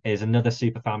superfamily is another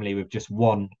superfamily with just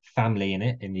one family in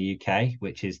it in the UK,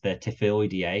 which is the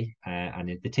Typhoideae and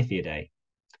the Typhiidae.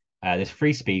 There's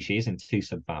three species and two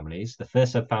subfamilies. The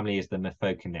first subfamily is the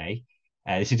Mephocinae.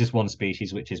 This is just one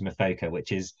species, which is Mephoca,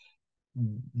 which is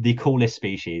the coolest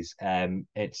species.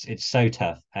 It's so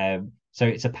tough. So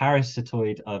it's a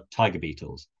parasitoid of tiger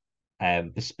beetles,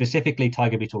 specifically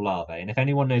tiger beetle larvae. And if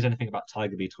anyone knows anything about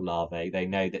tiger beetle larvae, they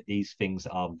know that these things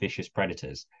are vicious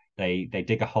predators. They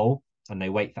dig a hole and they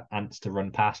wait for ants to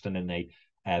run past, and then they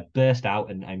burst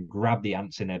out and grab the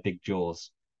ants in their big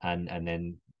jaws and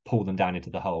then pull them down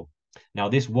into the hole. Now,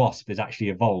 this wasp has actually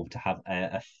evolved to have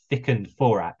a thickened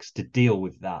thorax to deal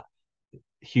with that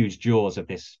huge jaws of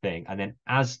this thing. And then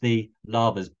as the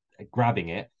larva's grabbing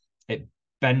it, it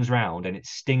bends round and it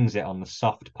stings it on the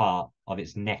soft part of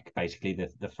its neck, basically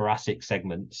the thoracic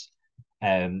segments,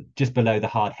 just below the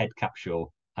hard head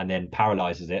capsule, and then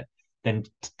paralyzes it, then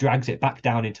drags it back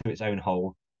down into its own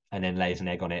hole, and then lays an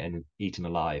egg on it and eaten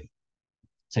alive.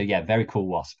 So yeah, very cool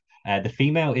wasp. The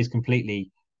female is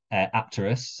completely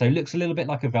apterous, so it looks a little bit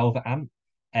like a velvet ant.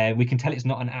 We can tell it's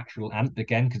not an actual ant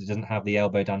again because it doesn't have the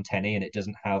elbowed antennae and it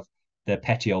doesn't have the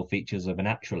petiole features of an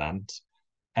actual ant.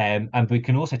 And we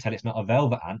can also tell it's not a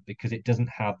velvet ant because it doesn't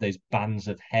have those bands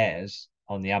of hairs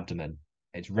on the abdomen.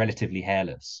 It's relatively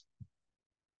hairless.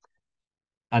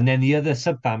 And then the other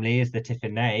subfamily is the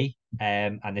Typhinae,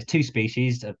 and there's two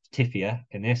species of Typhia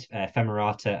in this,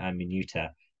 Femerata and Minuta.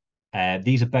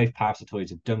 These are both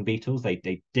parasitoids of dung beetles.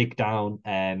 They dig down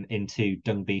into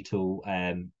dung beetle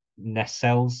nest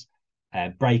cells,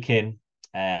 break in,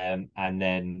 and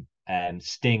then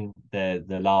sting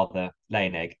the larva, lay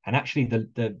an egg. And actually,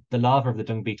 the larva of the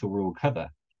dung beetle will recover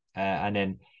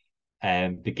and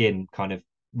then begin kind of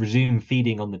resume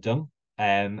feeding on the dung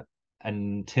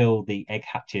until the egg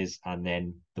hatches, and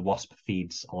then the wasp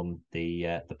feeds on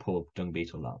the poor dung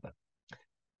beetle larva.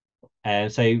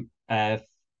 So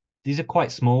these are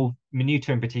quite small. Minuta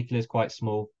in particular is quite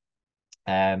small.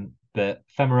 But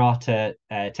Femerata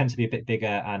tends to be a bit bigger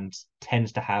and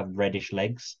tends to have reddish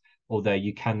legs, although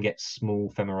you can get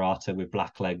small Femerata with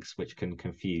black legs, which can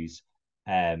confuse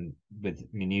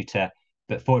with Minuta.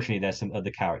 But fortunately, there's some other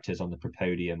characters on the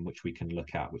Propodium which we can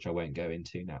look at, which I won't go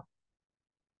into now.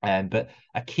 But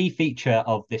a key feature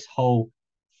of this whole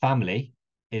family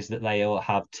is that they all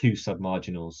have two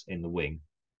submarginals in the wing.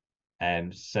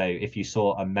 So if you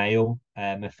saw a male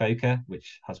Mephoca,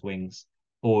 which has wings,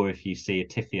 or if you see a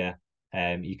Typhia,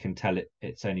 you can tell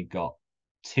it's only got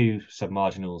two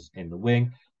submarginals in the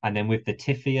wing. And then with the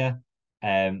Typhia,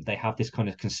 they have this kind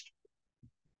of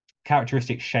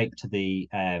characteristic shape to the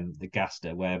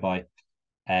gaster, whereby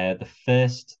the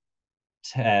first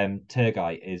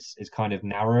tergite is kind of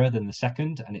narrower than the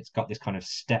second, and it's got this kind of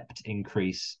stepped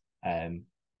increase. And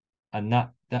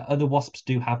that other wasps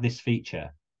do have this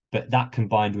feature, but that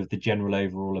combined with the general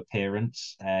overall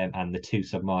appearance and the two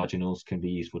submarginals can be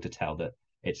useful to tell that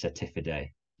it's a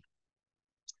Typhidae.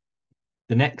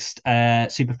 The next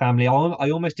superfamily, I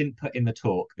almost didn't put in the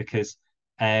talk because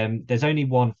There's only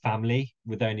one family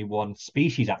with only one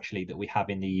species actually that we have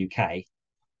in the UK,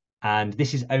 and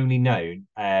this is only known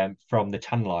from the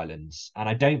Channel Islands. And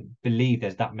I don't believe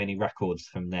there's that many records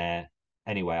from there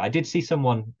anyway. I did see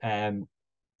someone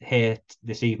here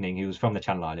this evening who was from the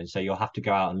Channel Islands, so you'll have to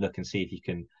go out and look and see if you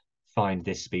can find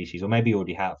this species, or maybe you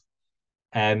already have.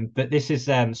 But this is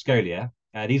Scolia.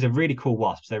 These are really cool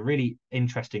wasps. They're really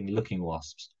interesting looking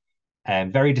wasps.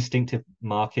 Very distinctive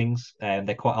markings.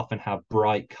 They quite often have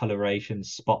bright coloration,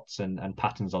 spots, and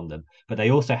patterns on them. But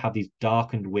they also have these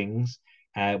darkened wings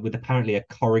with apparently a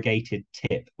corrugated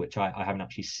tip, which I haven't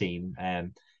actually seen.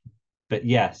 But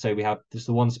yeah, so we have just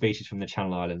the one species from the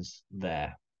Channel Islands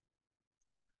there.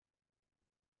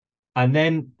 And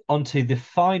then onto the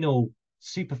final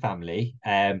superfamily,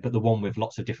 but the one with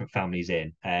lots of different families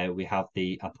in, we have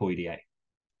the Apoidea.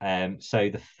 So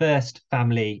the first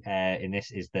family in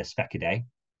this is the Sphekidae.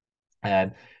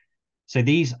 Um, so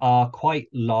these are quite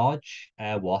large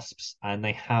wasps, and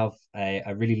they have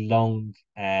a really long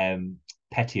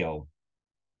petiole.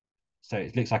 So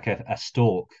it looks like a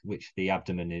stalk, which the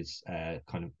abdomen is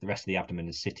kind of the rest of the abdomen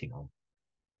is sitting on.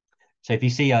 So if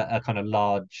you see a kind of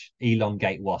large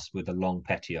elongate wasp with a long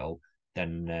petiole,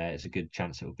 then it's a good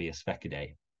chance it will be a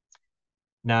Sphekidae.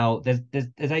 Now,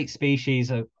 there's 8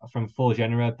 species from 4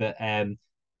 genera, but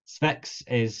Sphex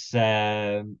is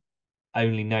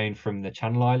only known from the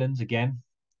Channel Islands again,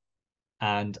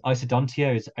 and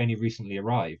Isodontia is only recently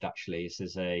arrived. Actually, this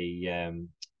is a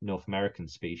North American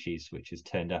species which has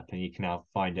turned up, and you can now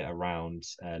find it around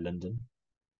London.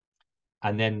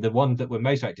 And then the ones that we're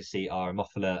most likely to see are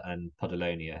Ammophila and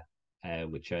Podolonia,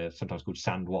 which are sometimes called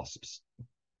sand wasps.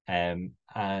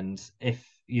 And if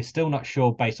you're still not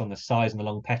sure based on the size and the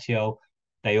long petiole,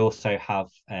 they also have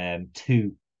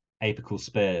 2 apical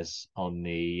spurs on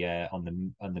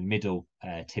the middle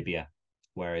tibia,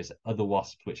 whereas other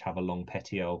wasps which have a long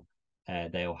petiole,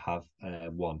 they'll have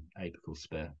 1 apical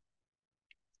spur.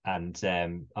 And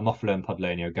Ammophila and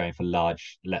Podolonia are going for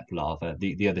large lep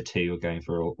larvae. The other 2 are going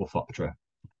for Orthoptera.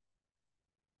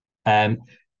 And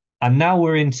now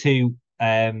we're into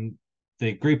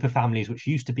the group of families which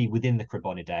used to be within the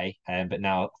Crabonidae, but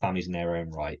now families in their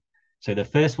own right. So the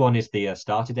first one is the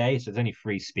Startidae. So there's only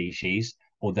 3 species,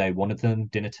 although one of them,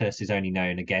 Dinitus, is only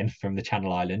known again from the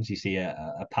Channel Islands. You see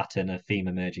a pattern, a theme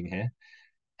emerging here.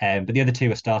 But the other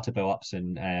 2 are Startoboops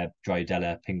and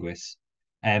Dryadella pinguis.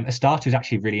 Astarte is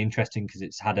actually really interesting because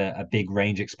it's had a big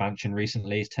range expansion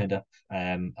recently. It's turned up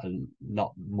a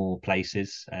lot more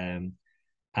places.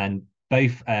 And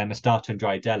both Astarte and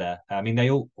Dryadella, I mean,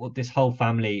 this whole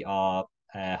family are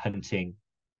hunting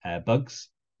bugs,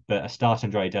 but Astarte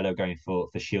and Dryadella are going for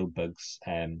shield bugs,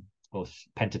 or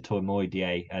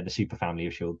Pentatomoideae, the superfamily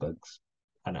of shield bugs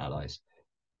and allies.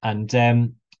 And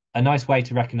a nice way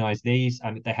to recognize these,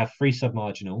 they have 3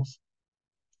 submarginals,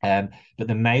 but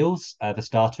the males, the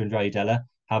Starter and Dryadella,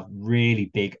 have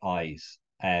really big eyes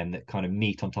that kind of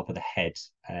meet on top of the head.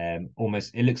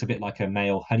 Almost, it looks a bit like a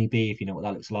male honeybee, if you know what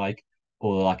that looks like,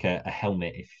 or like a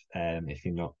helmet, if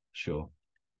you're not sure.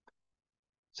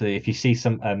 So if you see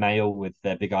a male with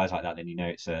big eyes like that, then you know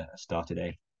it's a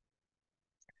Startidae.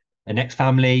 The next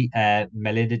family,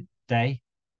 Melididae,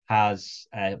 has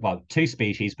 2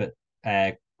 species, but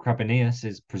Craboneus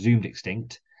is presumed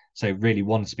extinct. So really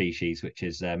 1 species, which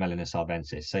is Melinus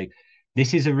arvensis. So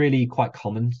this is a really quite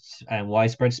common and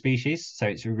widespread species. So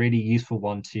it's a really useful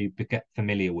one to get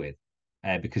familiar with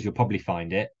because you'll probably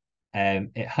find it.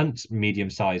 It hunts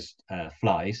medium-sized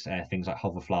flies, things like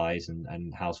hoverflies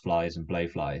and houseflies and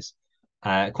blowflies.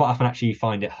 Quite often, actually, you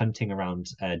find it hunting around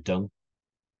dung.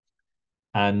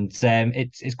 And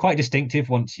it's quite distinctive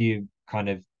once you kind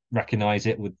of recognize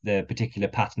it with the particular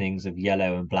patternings of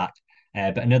yellow and black.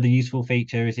 But another useful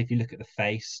feature is if you look at the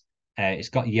face, it's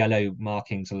got yellow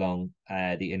markings along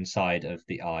the inside of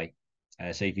the eye.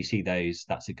 So if you see those,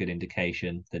 that's a good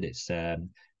indication that it's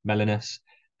melanus.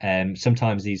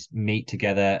 Sometimes these meet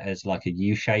together as like a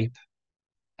U shape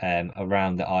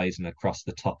around the eyes and across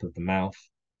the top of the mouth,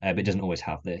 but it doesn't always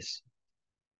have this.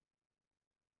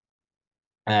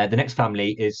 The next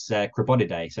family is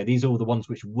Crabonidae. So these are all the ones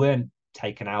which weren't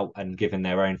taken out and given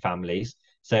their own families.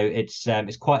 So it's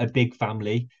quite a big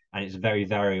family and it's a very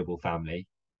variable family.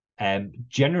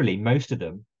 Generally, most of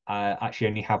them actually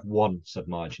only have 1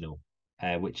 submarginal,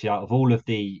 which out of all of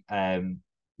the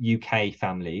UK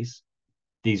families,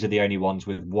 these are the only ones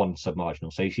with 1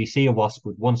 submarginal. So if you see a wasp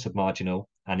with 1 submarginal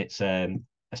and it's a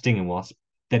stinging wasp,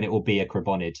 then it will be a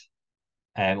Crabonid.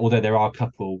 Although there are a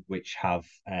couple which have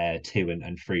 2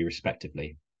 and 3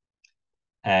 respectively.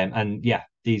 And yeah,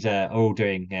 these are all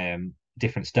doing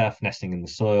different stuff, nesting in the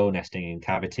soil, nesting in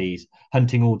cavities,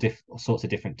 hunting all sorts of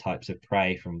different types of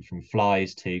prey, from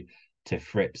flies to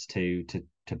thrips to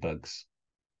bugs,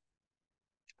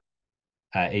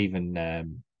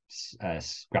 even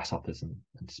grasshoppers and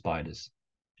spiders.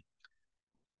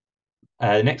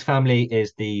 The next family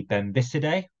is the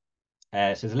Bembicidae. So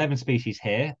there's 11 species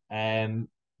here.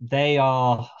 They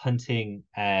are hunting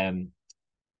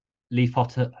leaf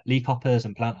hoppers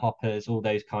and plant hoppers, all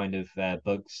those kind of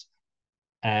bugs,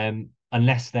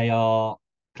 unless they are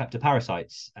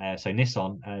kleptoparasites. So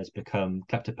Nison has become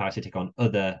kleptoparasitic on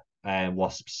other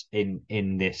wasps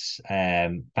in this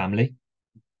family.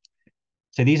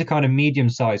 So these are kind of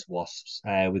medium-sized wasps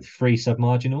with three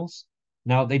submarginals.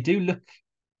 Now they do look,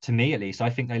 to me at least, I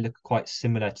think they look quite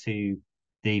similar to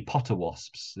the potter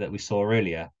wasps that we saw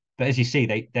earlier. But as you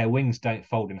see, their wings don't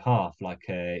fold in half like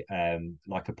a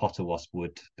potter wasp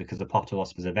would, because the potter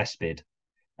wasp is a vespid.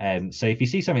 So if you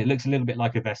see something that looks a little bit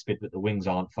like a vespid but the wings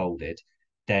aren't folded,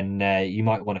 then you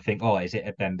might want to think, oh, is it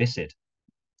a bembicid?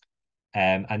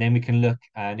 And then we can look,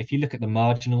 and if you look at the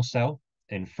marginal cell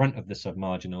in front of the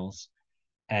submarginals,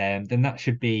 then that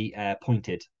should be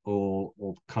pointed or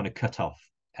kind of cut off,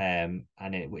 and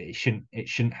it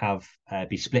shouldn't have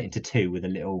be split into two with a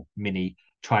little mini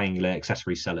triangular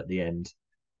accessory cell at the end.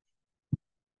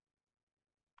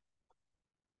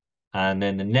 And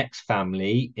then the next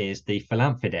family is the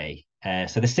Phalamphidae.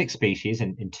 So there's six species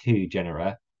in two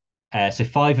genera. So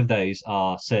five of those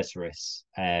are Cerceris.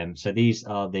 So these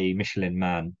are the Michelin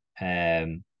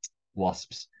Man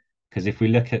wasps. Because if we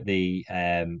look at the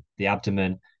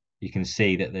abdomen, you can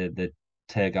see that the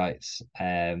tergites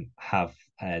have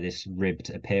this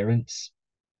ribbed appearance,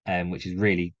 which is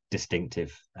really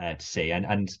distinctive to see.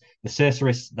 And the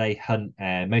Cerceris, they hunt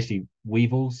mostly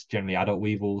weevils, generally adult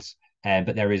weevils.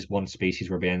 But there is one species,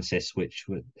 Rubiensis, which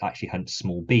would actually hunt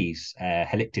small bees,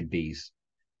 halictid bees.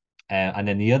 And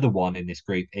then the other one in this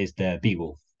group is the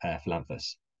beewolf,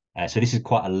 Philanthus. So this is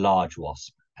quite a large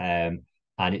wasp, and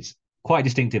it's quite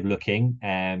distinctive looking.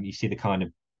 You see the kind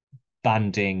of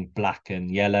banding black and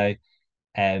yellow,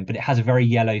 but it has a very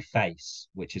yellow face,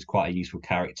 which is quite a useful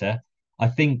character. I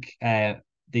think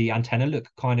the antenna look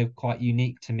kind of quite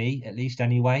unique to me, at least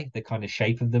anyway. The kind of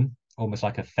shape of them, almost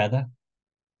like a feather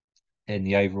in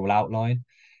the overall outline.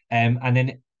 And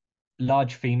then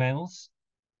large females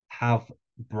have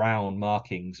brown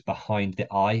markings behind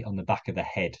the eye on the back of the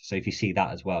head. So if you see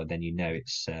that as well, then you know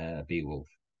it's a beewolf.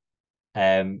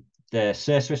 The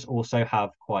Cerceris also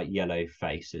have quite yellow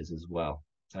faces as well.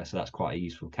 So that's quite a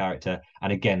useful character.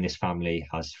 And again, this family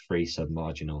has three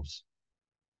submarginals.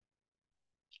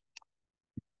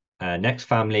 Next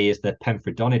family is the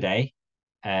Pemphrodonidae.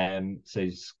 So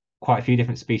there's quite a few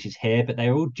different species here, but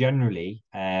they're all generally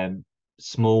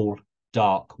small,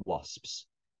 dark wasps.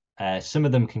 Some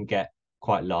of them can get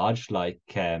quite large, like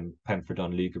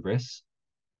Pemphirodon lugubris.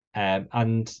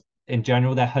 And in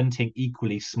general, they're hunting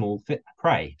equally small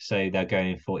prey. So they're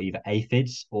going for either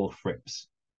aphids or thrips.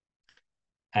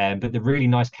 But the really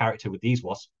nice character with these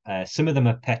wasps, some of them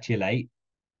are petiolate,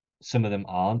 some of them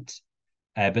aren't.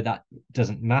 But that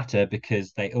doesn't matter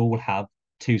because they all have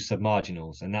two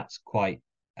submarginals, and that's quite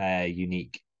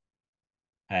unique.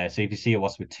 So if you see a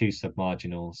wasp with two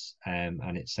submarginals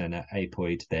and it's an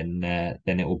apoid, then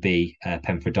it will be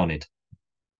Pemphirodonid.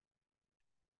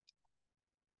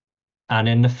 And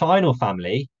then the final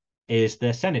family is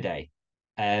the Cenidae.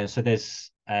 So there's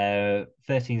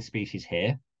 13 species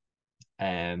here,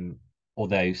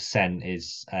 although Cen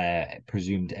is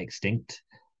presumed extinct.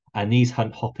 And these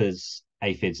hunt hoppers,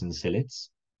 aphids, and psyllids.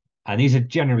 And these are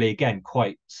generally, again,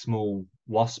 quite small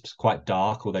wasps, quite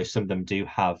dark, although some of them do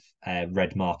have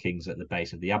red markings at the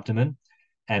base of the abdomen.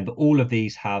 But all of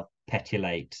these have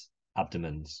petiolate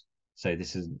abdomens. So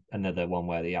this is another one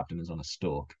where the abdomen's on a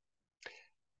stalk.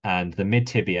 And the mid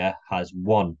tibia has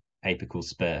one apical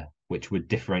spur, which would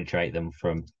differentiate them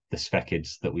from the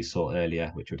sphekids that we saw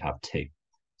earlier, which would have two.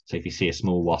 So if you see a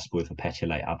small wasp with a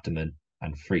petiolate abdomen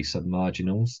and three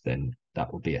submarginals, then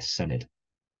that will be a cenid.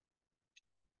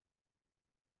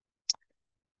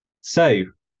 So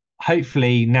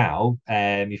hopefully now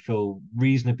you feel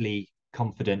reasonably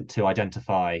confident to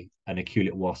identify an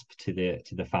aculeate wasp to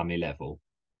the family level.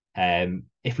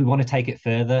 If we want to take it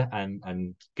further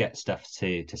and get stuff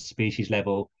to species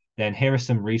level, then here are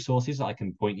some resources that I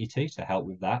can point you to help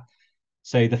with that.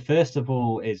 So the first of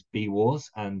all is Bee Wars,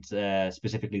 and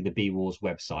specifically the Bee Wars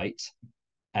website.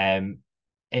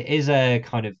 It is a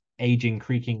kind of aging,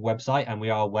 creaking website, and we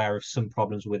are aware of some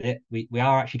problems with it. We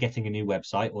are actually getting a new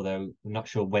website, although we're not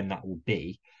sure when that will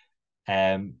be.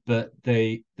 But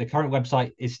the current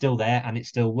website is still there and it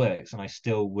still works, and I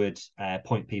still would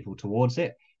point people towards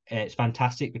it. it's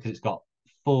fantastic because it's got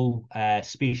full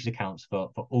species accounts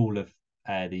for all of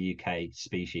the UK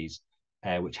species,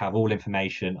 which have all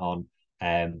information on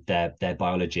their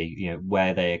biology,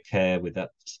 where they occur with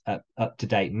up to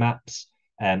date maps,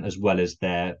 as well as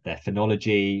their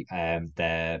phenology,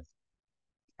 their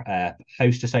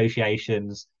host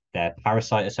associations, their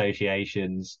parasite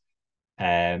associations.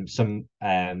 Some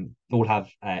all have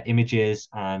images,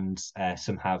 and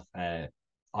some have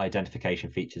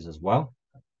identification features as well.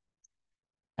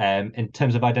 In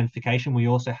terms of identification, we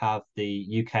also have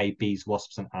the UK Bees,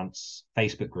 Wasps and Ants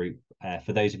Facebook group.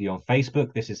 For those of you on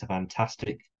Facebook, this is a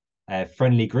fantastic,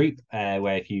 friendly group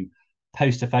where if you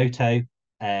post a photo,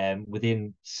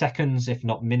 within seconds, if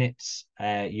not minutes,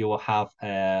 you will have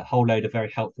a whole load of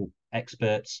very helpful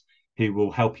experts who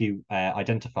will help you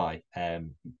identify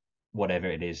whatever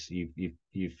it is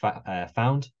you've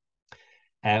found.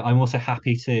 I'm also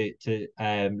happy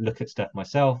to look at stuff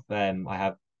myself. I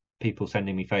have people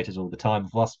sending me photos all the time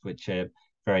of wasps, which are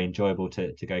very enjoyable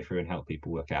to go through and help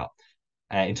people work out.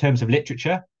 In terms of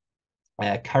literature,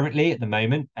 currently at the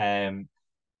moment,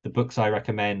 the books I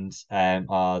recommend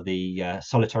are the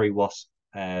Solitary Wasp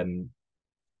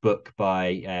book by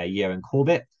Johan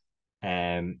Corbett.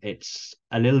 It's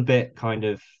a little bit kind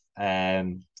of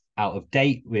out of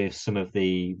date with some of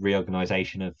the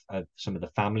reorganization of some of the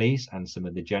families and some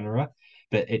of the genera,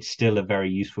 but it's still a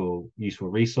very useful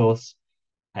resource.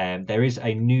 There is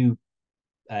a new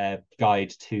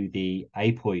guide to the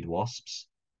apoid wasps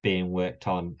being worked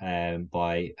on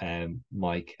by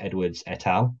Mike Edwards et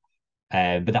al.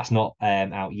 But that's not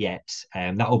out yet.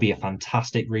 That will be a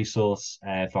fantastic resource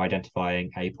for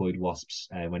identifying apoid wasps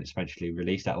when it's eventually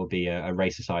released. That will be a Ray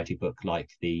Society book like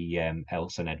the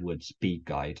Else and Edwards Bee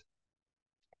Guide.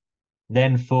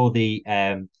 Then for the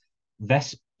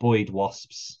Vespoid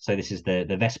wasps, so this is the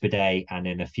Vespidae and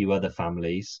then a few other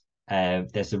families.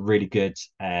 There's a really good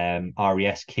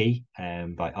RES key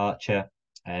by Archer,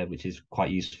 which is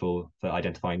quite useful for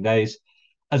identifying those,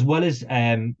 as well as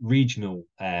regional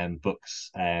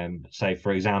books. So,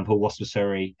 for example, Wasp of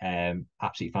Surrey,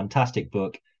 absolutely fantastic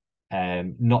book.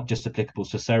 Not just applicable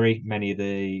to Surrey. Many of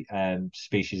the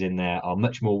species in there are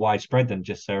much more widespread than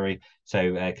just Surrey,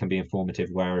 so can be informative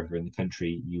wherever in the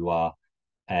country you are.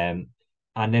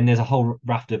 And then there's a whole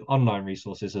raft of online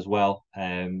resources as well.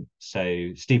 So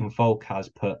Stephen Falk has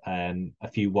put a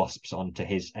few wasps onto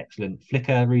his excellent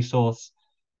Flickr resource,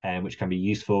 which can be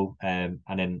useful. And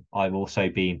then I've also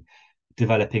been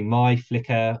developing my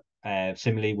Flickr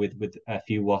similarly with a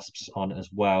few wasps on as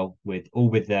well, with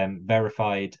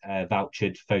verified,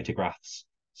 vouchered photographs.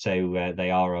 So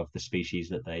they are of the species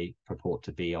that they purport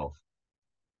to be of.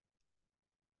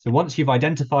 So once you've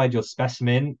identified your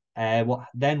specimen,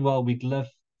 well, we'd love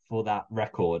for that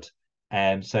record.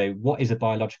 So what is a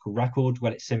biological record?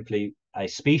 Well, it's simply a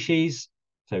species.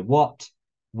 So what,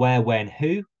 where, when,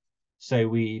 who. So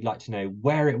we like to know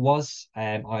where it was,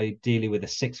 ideally with a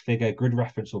 6-figure grid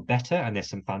reference or better. And there's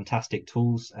some fantastic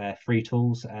tools, free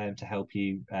tools to help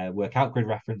you work out grid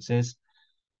references.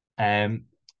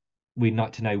 We'd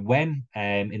like to know when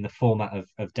in the format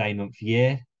of day, month,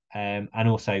 year, and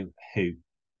also who.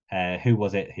 Who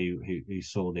was it who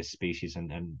saw this species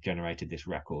and generated this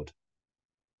record?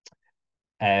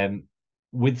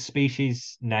 With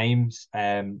species names,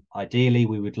 ideally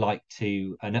we would like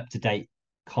an up-to-date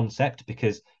concept,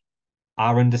 because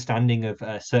our understanding of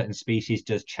certain species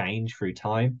does change through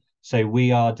time. So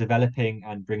we are developing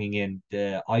and bringing in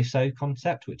the ISO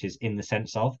concept, which is in the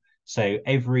sense of. So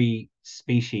every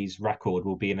species record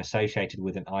will be associated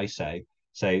with an ISO.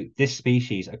 So this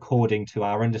species, according to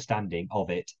our understanding of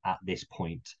it at this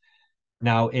point.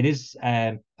 Now, it is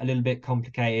a little bit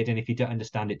complicated, and if you don't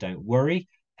understand it, don't worry.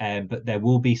 But there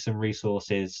will be some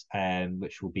resources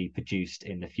which will be produced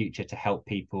in the future to help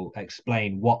people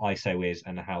explain what ISO is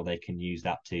and how they can use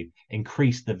that to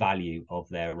increase the value of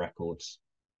their records.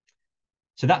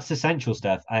 So that's essential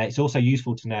stuff. It's also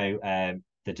useful to know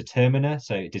the determiner.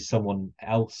 So did someone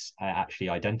else actually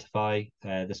identify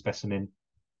the specimen?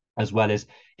 As well as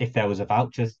if there was a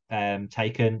voucher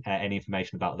taken, any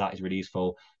information about that is really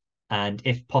useful. And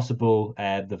if possible,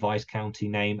 the Vice County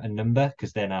name and number,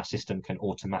 because then our system can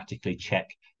automatically check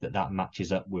that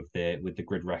matches up with the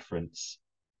grid reference.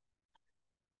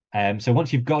 So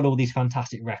once you've got all these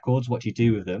fantastic records, what do you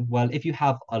do with them? Well, if you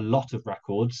have a lot of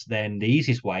records, then the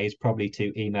easiest way is probably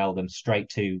to email them straight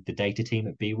to the data team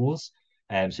at BWARS.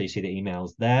 So you see the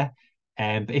emails there.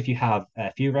 But if you have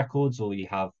a few records, or you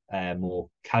have more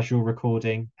casual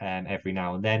recording every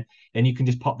now and then you can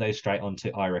just pop those straight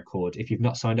onto iRecord. If you've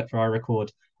not signed up for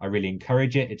iRecord, I really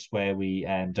encourage it. It's where we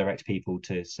direct people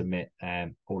to submit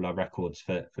all our records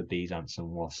for bees, ants, and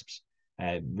wasps.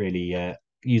 really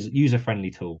user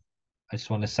friendly tool. I just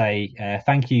want to say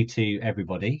thank you to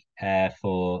everybody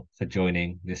for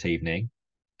joining this evening.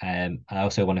 I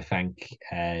also want to thank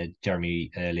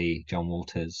Jeremy Early, John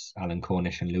Walters, Alan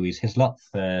Cornish, and Louise Hislop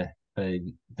for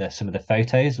some of the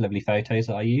photos, lovely photos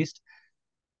that I used.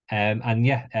 And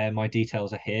yeah, my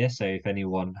details are here. So if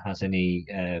anyone has any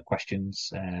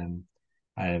questions,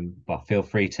 well, feel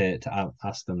free to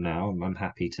ask them now. I'm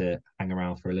happy to hang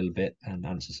around for a little bit and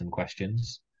answer some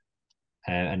questions.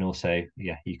 And also,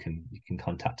 yeah, you can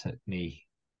contact me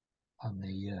on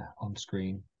the on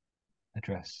screen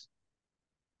address.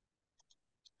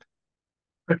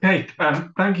 Okay,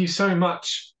 thank you so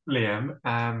much, Liam.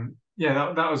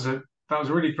 Yeah, that was a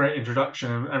really great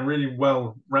introduction and really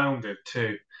well rounded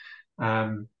too.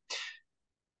 Um,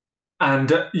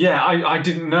 and yeah, I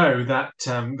didn't know that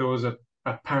there was a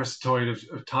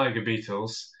parasitoid of tiger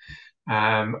beetles.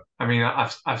 I mean,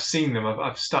 I've seen them.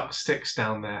 I've stuck sticks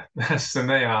down their nests, and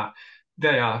they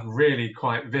are really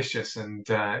quite vicious. And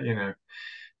you know,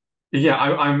 yeah,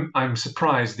 I'm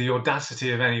surprised the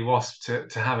audacity of any wasp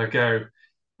to have a go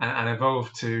and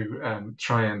evolve to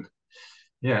try and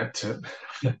yeah to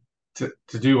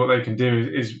do what they can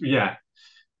do is yeah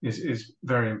is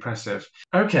very impressive.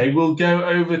 Okay, we'll go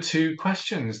over to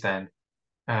questions then.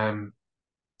 Um,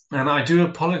 and I do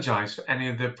apologize for any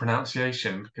of the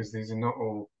pronunciation because these are not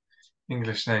all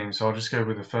English names, so I'll just go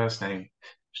with the first name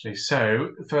actually. So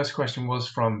the first question was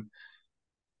from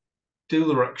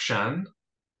Dilrukshan,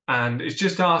 and it's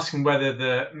just asking whether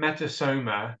the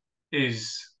metasoma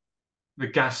is the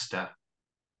gaster.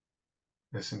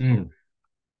 They're simple. Mm.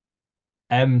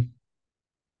 Um,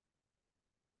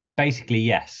 Basically,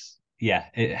 yes. Yeah.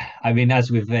 I mean, as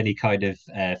with any kind of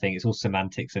thing, it's all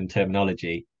semantics and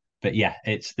terminology. But yeah,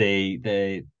 it's the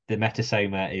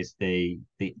metasoma is the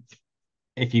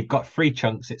if you've got three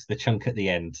chunks, it's the chunk at the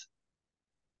end.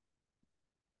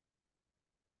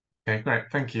 Okay, great,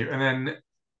 thank you. And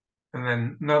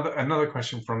then another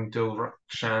question from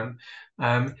Dilrukshan.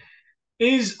 Um,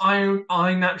 is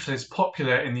iNaturalist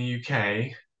popular in the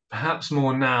UK? Perhaps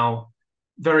more now.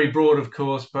 Very broad, of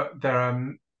course, but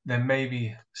there may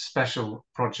be special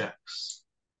projects.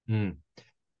 Mm.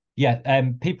 Yeah,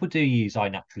 people do use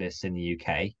iNaturalist in the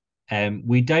UK.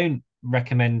 We don't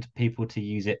recommend people to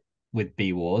use it with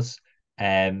bee wars,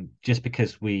 just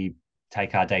because we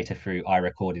take our data through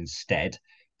iRecord instead.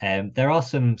 There are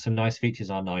some nice features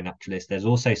on iNaturalist. There's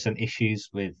also some issues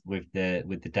with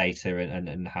the data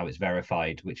and how it's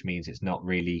verified, which means it's not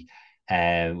really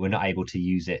we're not able to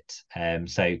use it.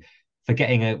 So for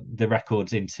getting the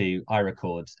records into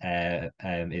iRecord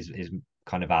is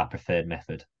kind of our preferred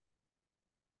method.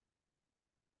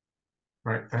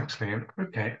 Right, thanks, Liam.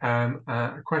 Okay,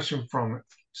 a question from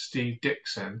Steve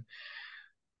Dixon.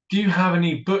 Do you have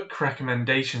any book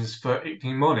recommendations for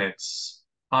ichneumonids?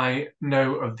 I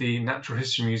know of the Natural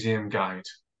History Museum guide.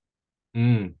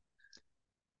 Mm.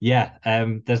 Yeah,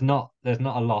 there's not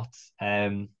a lot.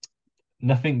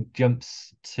 Nothing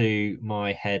jumps to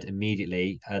my head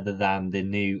immediately other than the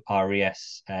new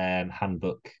RES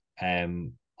handbook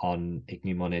on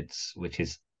ichneumonids, which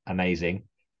is amazing.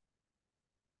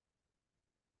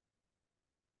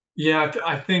 Yeah,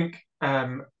 I think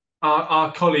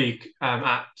our colleague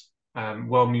at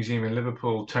World Museum in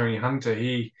Liverpool, Tony Hunter,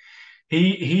 he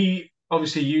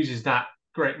obviously uses that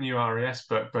great new RES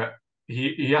book, but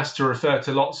he has to refer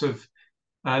to lots of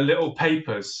little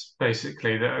papers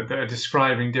basically that are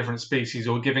describing different species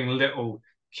or giving little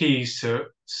keys to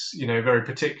very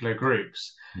particular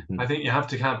groups. I Mhm. think you have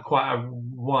to have quite a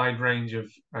wide range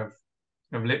of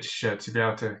literature to be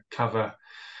able to cover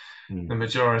the Mm.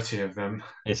 majority of them.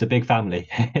 It's a big family.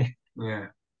 Yeah,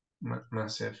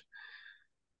 massive.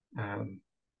 Um,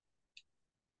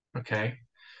 okay.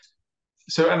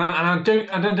 So, and I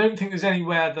don't think there's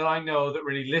anywhere that I know that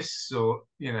really lists or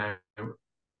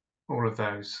all of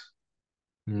those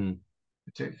Mm.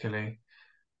 particularly.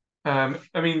 I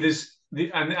mean, there's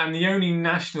and the only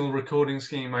national recording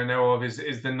scheme I know of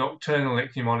is the Nocturnal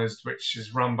Ichneumonids, which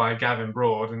is run by Gavin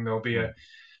Broad, and Mm.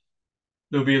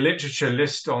 there'll be a literature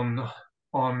list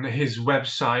on his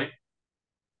website,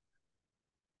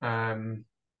 um,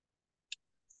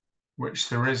 which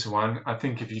there is one. I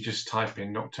think if you just type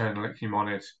in Nocturnal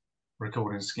Ichneumonids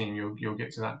recording scheme, you'll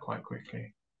get to that quite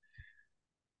quickly.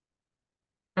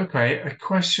 Okay, a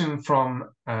question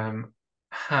from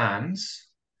Hans.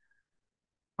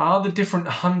 Are the different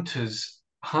hunters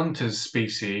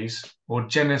species or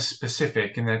genus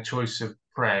specific in their choice of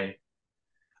prey?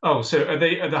 Oh, so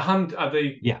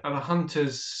Yeah. are the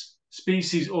hunters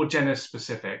species or genus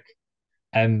specific?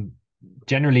 Um,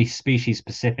 Generally species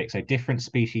specific, so different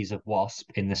species of wasp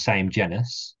in the same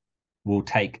genus. will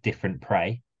take different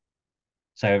prey.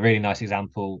 So a really nice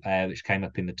example, which came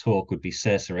up in the talk, would be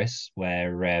Cerceris,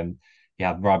 where you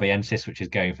have Rabiensis, which is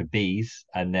going for bees,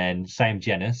 and then same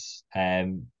genus,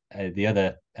 the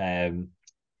other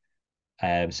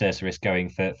Cerceris going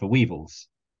for weevils,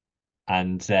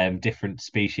 and different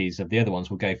species of the other ones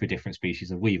will go for different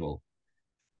species of weevil.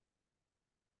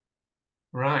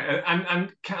 Right.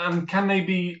 And can they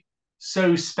be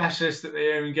so specialist that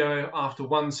they only go after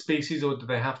one species, or do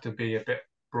they have to be a bit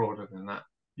broader than that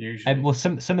And usually? well,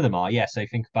 some of them are, yeah. So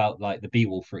think about like the bee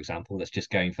wolf, for example, that's just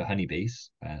going for honeybees.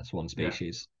 That's one Yeah.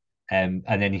 species. And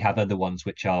then you have other ones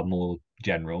which are more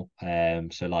general.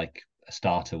 So like a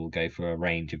starter will go for a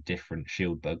range of different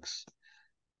shield bugs.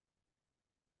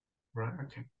 Right.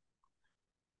 Okay.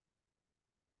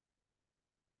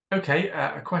 Okay.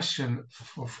 A question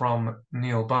from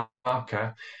Neil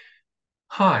Barker.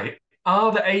 Hi.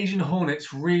 Are the Asian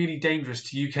hornets really dangerous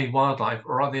to UK wildlife,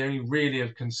 or are they only really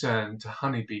of concern to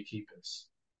honeybee keepers?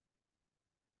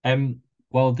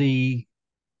 Well, the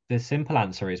simple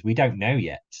answer is we don't know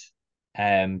yet.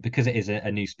 Because it is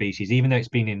a new species, even though it's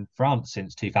been in France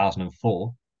since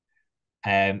 2004.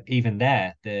 Even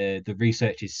there, the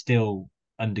research is still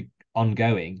under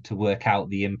ongoing to work out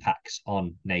the impacts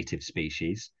on native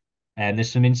species. And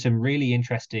there's some really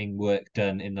interesting work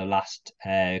done in the last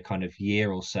kind of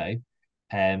year or so,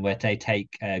 where they take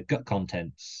gut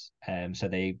contents. So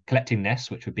they collected nests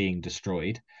which were being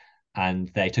destroyed, and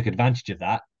they took advantage of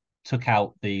that, took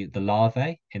out the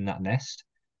larvae in that nest,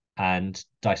 and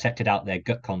dissected out their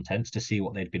gut contents to see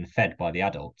what they'd been fed by the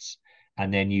adults.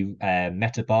 And then you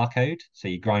met a barcode, so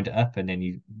you grind it up and then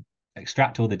you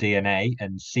extract all the DNA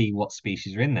and see what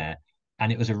species are in there.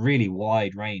 And it was a really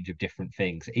wide range of different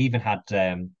things. It even had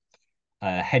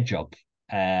hedgehog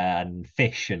and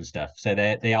fish and stuff. So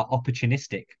they are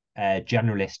opportunistic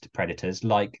generalist predators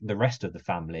like the rest of the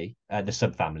family, the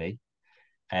subfamily.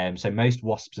 So most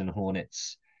wasps and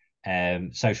hornets,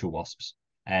 social wasps,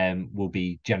 will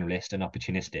be generalist and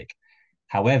opportunistic.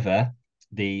 However,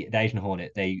 the Asian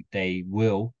hornet, they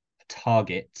will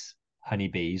target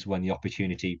honeybees when the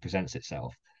opportunity presents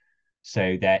itself.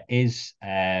 So there is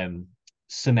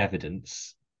some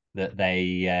evidence that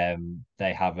they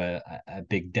have a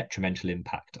big detrimental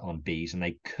impact on bees, and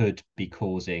they could be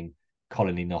causing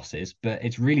colony losses. But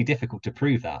it's really difficult to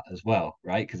prove that as well,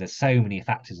 right? Because there's so many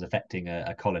factors affecting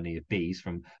a colony of bees,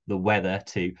 from the weather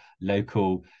to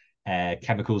local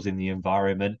chemicals in the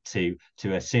environment to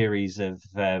a series of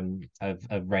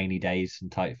rainy days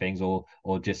and type things, or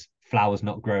just flowers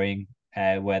not growing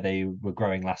where they were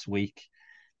growing last week.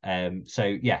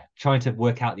 So yeah, trying to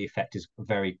work out the effect is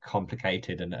very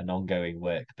complicated and ongoing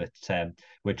work, but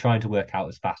we're trying to work out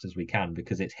as fast as we can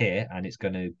because it's here and it's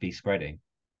going to be spreading.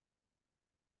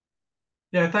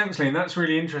 Yeah, thanks, Liam. That's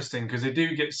really interesting because they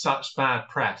do get such bad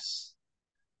press,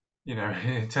 in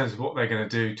terms of what they're going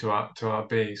to do to our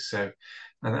bees. So,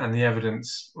 and the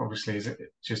evidence obviously is it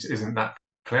just isn't that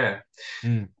clear.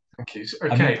 Mm. Thank you. So, I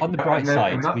mean, okay, on the bright and then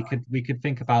side, another. we could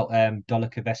think about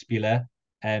Dolicha vespula.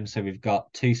 So we've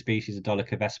got two species of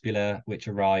Dolicha vespula which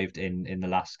arrived in the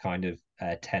last kind of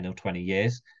 10 or 20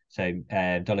 years. So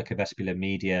Dolicha vespula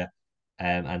media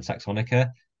and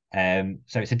Saxonica.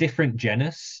 So it's a different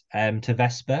genus to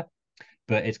Vespa,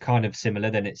 but it's kind of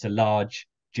similar. Then it's a large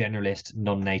generalist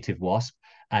non-native wasp,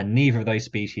 and neither of those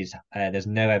species, there's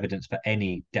no evidence for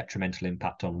any detrimental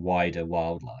impact on wider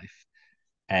wildlife.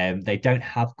 They don't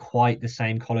have quite the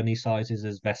same colony sizes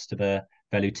as Vestiba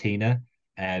velutina,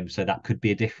 so that could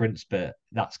be a difference, but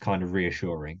that's kind of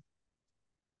reassuring.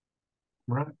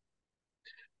 Right.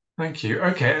 Thank you.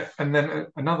 Okay, and then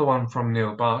another one from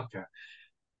Neil Barker.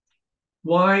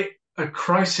 Why are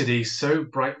chrysides so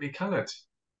brightly coloured?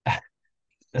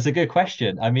 That's a good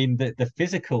question. I mean, the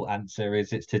physical answer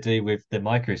is it's to do with the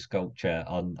microsculpture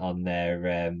on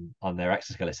their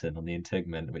exoskeleton, on the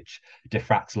integument, which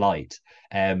diffracts light.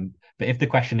 But if the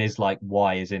question is like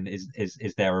why is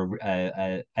there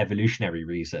a evolutionary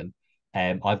reason?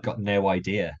 I've got no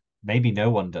idea. Maybe no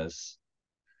one does.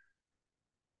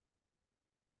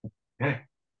 Okay,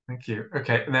 thank you.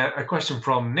 Okay, and then a question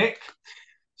from Nick.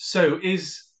 So,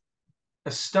 is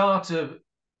a starter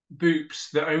boops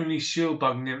the only shield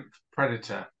bug nymph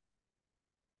predator?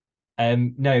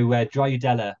 No,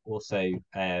 Dryudella also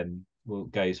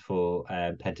goes for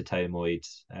pentatomoid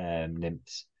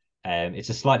nymphs. It's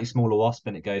a slightly smaller wasp,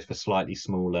 and it goes for slightly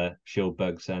smaller shield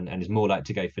bugs, and is more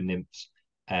likely to go for nymphs.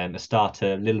 A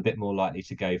starter, a little bit more likely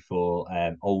to go for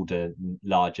older,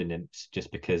 larger nymphs,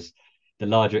 just because the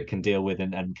larger it can deal with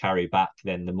and carry back,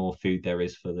 then the more food there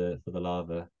is for the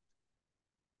larva.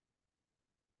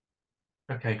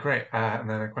 Okay, great. And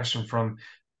then a question from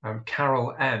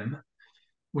Carol M.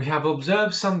 We have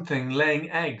observed something laying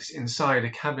eggs inside a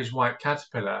cabbage white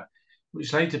caterpillar,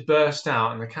 which later burst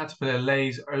out and the caterpillar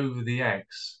lays over the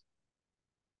eggs.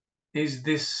 Is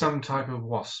this some type of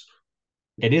wasp?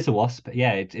 It is a wasp.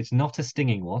 Yeah, it's not a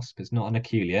stinging wasp. It's not an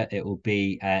aculeate. It will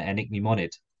be an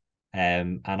ichneummonid.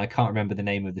 And I can't remember the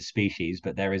name of the species,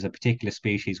 but there is a particular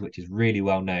species which is really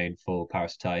well known for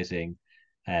parasitizing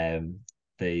um,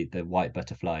 the white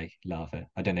butterfly larva.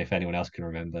 I don't know if anyone else can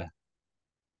remember.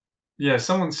 Yeah,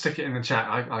 someone stick it in the chat.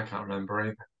 I can't remember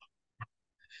either.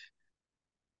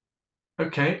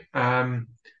 Okay. And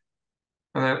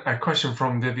then a question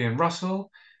from Vivian Russell.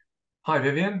 Hi,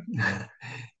 Vivian.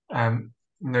 um,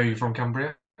 know you from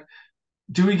Cumbria.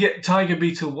 Do we get tiger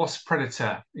beetle wasp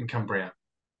predator in Cumbria?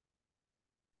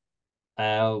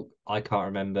 I can't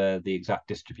remember the exact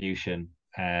distribution.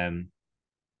 I'll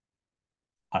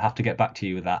have to get back to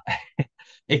you with that.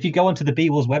 If you go onto the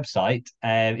Beewars website,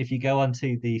 if you go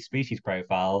onto the species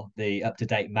profile, the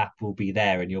up-to-date map will be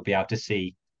there, and you'll be able to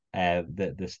see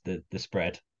the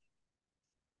spread.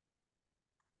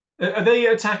 Are they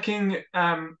attacking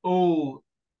all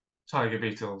tiger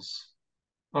beetles?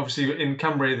 Obviously, in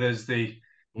Cumbria, there's the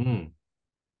Mm.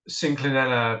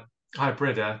 Synclinella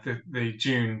hybrida, the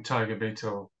June tiger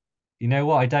beetle, You know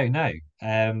what? I don't know.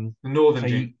 the northern So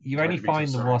June you only tiger beetle, find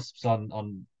the sorry. wasps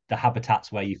on the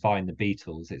habitats where you find the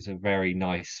beetles. It's a very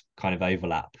nice kind of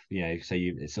overlap, So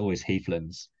it's always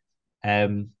heathlands.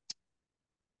 Um,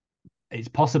 it's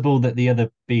possible that the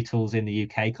other beetles in the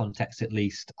UK context at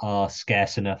least are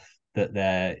scarce enough that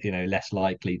they're less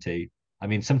likely to. I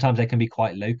mean, sometimes they can be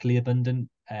quite locally abundant.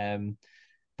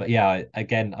 But yeah,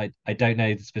 again, I don't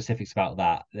know the specifics about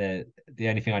that. The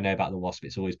only thing I know about the wasp,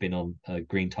 it's always been on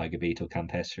green tiger beetle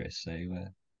campestris. So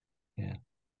yeah.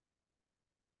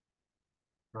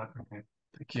 Right, okay.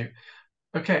 Thank you.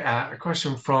 Okay, a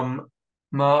question from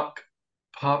Mark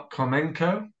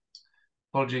Parkomenko.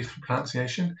 Apologies for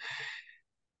pronunciation.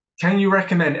 Can you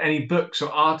recommend any books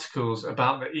or articles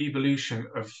about the evolution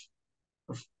of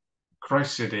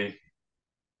Chrysidae?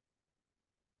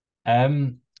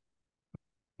 Um,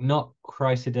 Not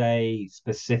Chrysidae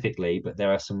specifically, but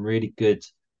there are some really good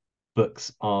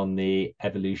books on the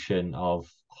evolution of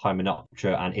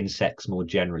Hymenoptera and insects more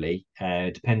generally.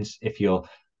 It depends if you're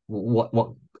what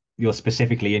you're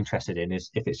specifically interested in.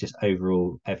 Is if it's just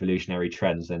overall evolutionary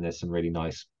trends, then there's some really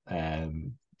nice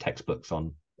textbooks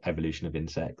on evolution of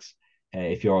insects.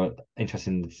 If you're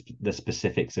interested in the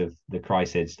specifics of the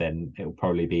chrysids, then it will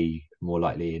probably be more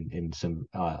likely in some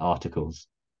articles.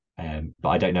 But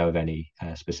I don't know of any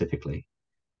specifically.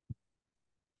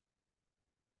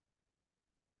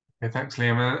 Okay, thanks,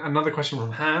 Liam. Another question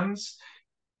from Hans.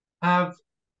 Have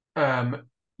um,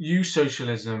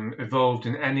 eusocialism evolved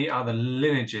in any other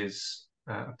lineages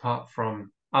apart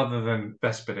from other than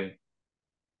Vespidae?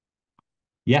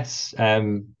 Yes,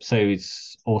 so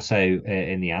it's also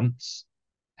in the ants,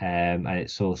 and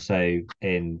it's also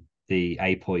in the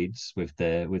apoids with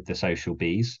the social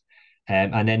bees,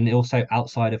 and then also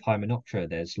outside of Hymenoptera,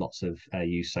 there's lots of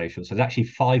eusocial. So there's actually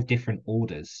five different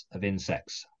orders of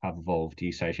insects have evolved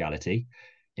eusociality,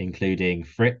 including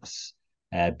thrips,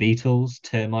 beetles,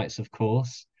 termites, of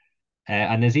course,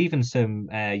 and there's even some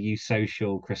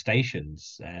eusocial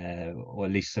crustaceans, or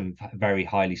at least some very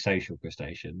highly social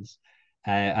crustaceans.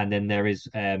 And then there is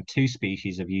two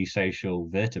species of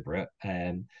eusocial vertebrate,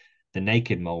 the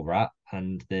naked mole rat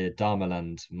and the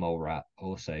Darmaland mole rat,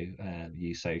 also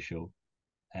eusocial.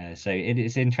 So it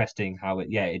is interesting how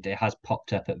it has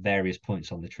popped up at various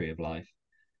points on the tree of life.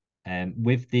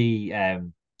 With the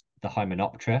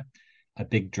Hymenoptera, a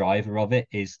big driver of it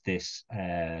is this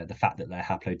the fact that they're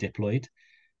haplodiploid,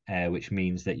 which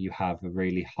means that you have a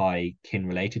really high kin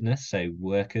relatedness. So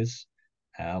workers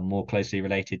are more closely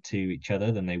related to each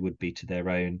other than they would be to their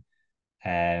own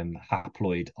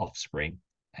haploid offspring.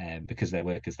 Because they're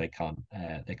workers, they can't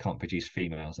produce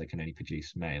females; they can only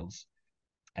produce males.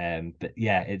 But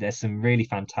yeah, there's some really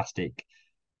fantastic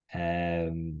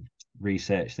um,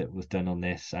 research that was done on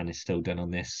this and is still done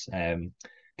on this.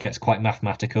 Gets quite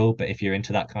mathematical, but if you're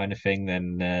into that kind of thing,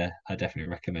 then I definitely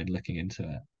recommend looking into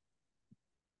it.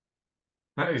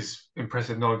 That is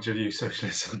impressive knowledge of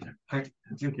eusocialism. Thank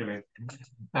you,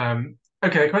 Liam.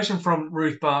 Okay, a question from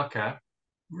Ruth Barker.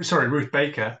 Sorry, Ruth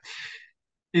Baker.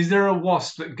 Is there a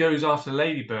wasp that goes after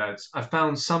ladybirds? I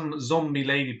found some zombie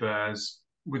ladybirds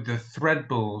with the thread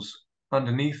balls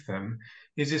underneath them.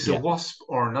 Is this a Yeah, wasp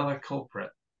or another culprit?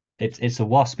 it's a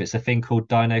wasp. It's a thing called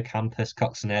Dinocampus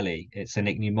coccinelli. It's an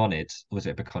ichneummonid, or was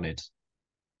it a baconid?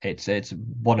 It's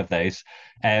one of those,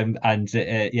 and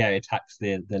yeah, it attacks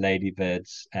the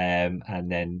ladybirds, and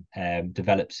then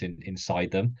develops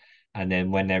inside them. and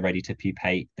then when they're ready to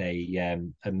pupate, they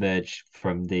emerge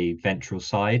from the ventral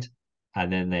side,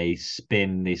 and then they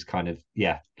spin this kind of,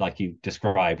 yeah, like you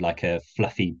described, like a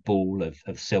fluffy ball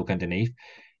of silk underneath,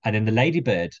 and then the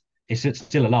ladybird is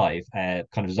still alive, kind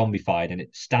of zombified, and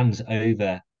it stands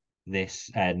over this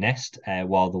nest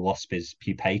while the wasp is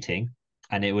pupating,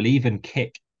 and it will even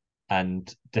kick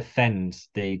and defend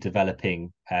the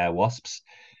developing wasps.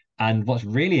 And what's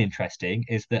really interesting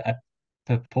is that a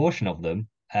proportion of them,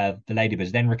 the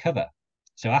ladybirds, then recover.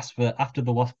 So after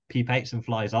the wasp pupates and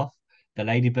flies off, the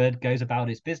ladybird goes about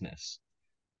its business.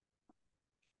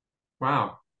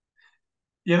 Wow.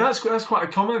 Yeah, that's quite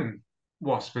a common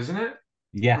wasp, isn't it? I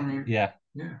Yeah, mean, yeah.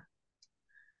 yeah,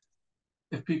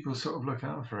 if people sort of look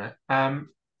out for it.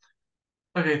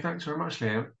 Okay, thanks very much,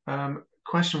 Liam.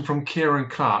 Question from Kieran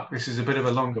Clark. This is a bit of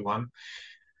a longer one.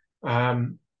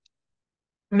 Um,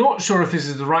 Not sure if this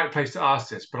is the right place to ask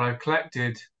this, but I've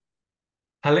collected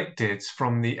halictids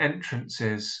from the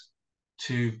entrances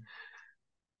to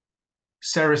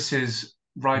Ceres's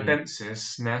Mm,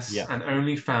 ribensis nests yeah, and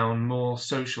only found more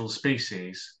social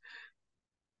species,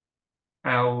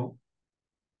 L.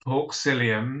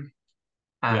 porcilium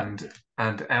yeah,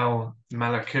 and L.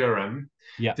 malacurum,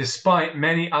 yeah. despite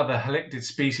many other halictid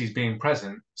species being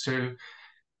present. So,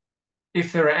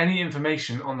 if there are any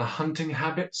information on the hunting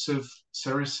habits of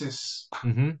Ceresis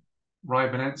Hmm.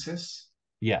 ribenensis.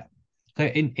 Yeah. So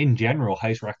in general,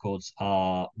 host records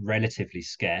are relatively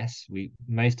scarce. We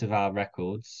most of our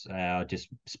records are just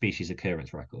species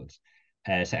occurrence records.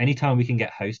 So anytime we can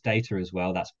get host data as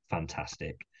well, that's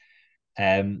fantastic.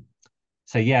 Um,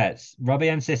 so yeah,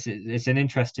 Rubiensis. It's an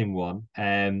interesting one.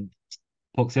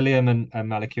 Porcilium and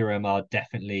Malacurum are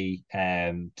definitely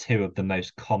two of the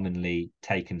most commonly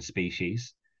taken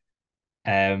species.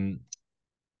 Um,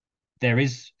 there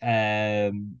is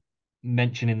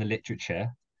mention in the literature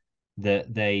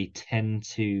that they tend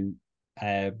to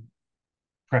uh,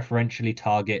 preferentially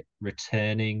target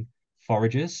returning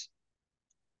foragers,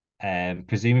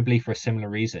 presumably for a similar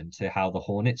reason to how the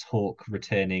hornets hawk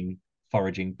returning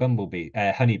foraging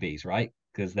honeybees, right?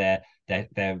 Because they're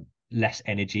less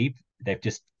energy. They've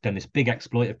just done this big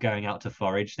exploit of going out to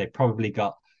forage. They've probably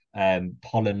got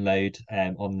pollen load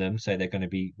on them, so they're going to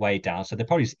be weighed down. So they're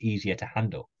probably just easier to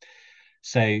handle.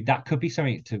 So that could be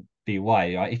something to be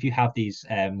why, right? If you have these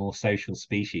more social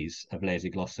species of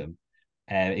lazy glossum,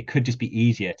 it could just be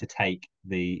easier to take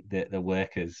the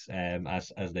workers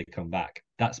as they come back.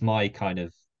 That's my kind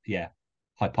of, yeah,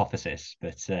 hypothesis,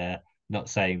 but not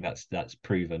saying that's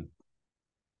proven.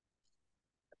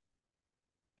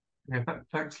 Yeah,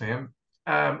 thanks, Liam.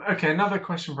 Okay, another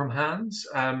question from Hans.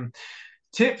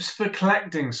 Tips for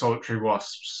collecting solitary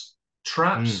wasps. Mm,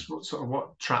 Traps.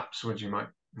 What traps would you might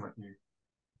use?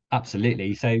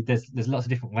 absolutely. So there's lots of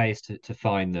different ways to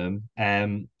find them.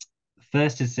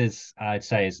 First is I'd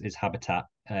say is habitat.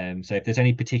 So if there's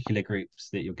any particular groups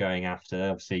that you're going after,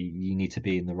 obviously you need to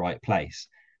be in the right place.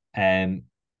 Um,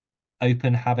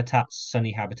 Open habitats,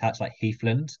 sunny habitats like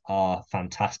heathland are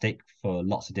fantastic for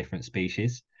lots of different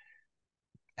species.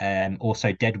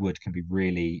 Also, deadwood can be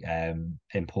really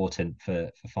important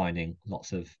for finding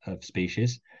lots of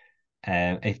species.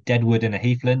 If deadwood in a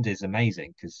heathland is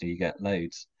amazing because you get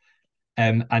loads.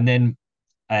 And then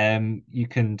you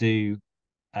can do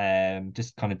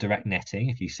just kind of direct netting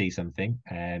if you see something.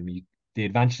 The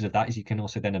advantage of that is you can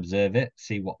also then observe it,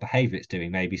 see what behavior it's doing,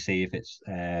 maybe see if it's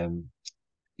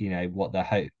what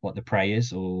the prey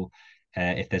is, or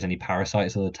if there's any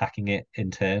parasites that are attacking it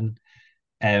in turn.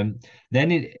 Um,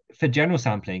 for general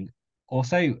sampling,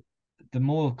 also the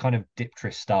more kind of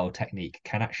dipterist style technique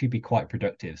can actually be quite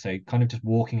productive. So kind of just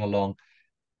walking along,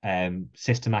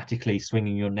 systematically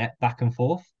swinging your net back and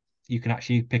forth, you can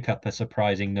actually pick up a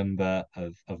surprising number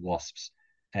of wasps.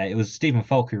 It was Stephen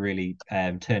Falk who really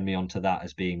turned me onto that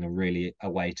as being a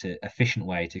way to efficient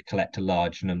way to collect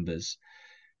large numbers.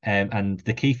 And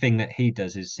the key thing that he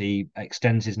does is he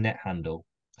extends his net handle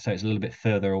so it's a little bit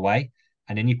further away.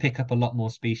 And then you pick up a lot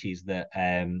more species that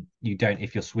you don't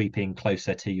if you're sweeping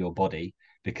closer to your body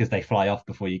because they fly off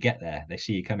before you get there. They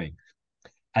see you coming.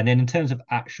 And then in terms of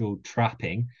actual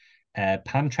trapping,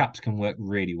 pan traps can work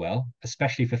really well,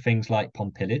 especially for things like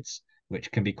pompilids,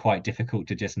 which can be quite difficult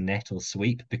to just net or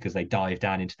sweep because they dive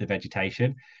down into the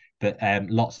vegetation. But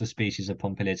lots of species of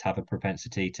pompilids have a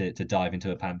propensity to dive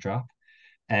into a pan trap.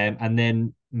 And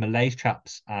then malaise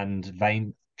traps and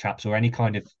vein traps or any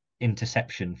kind of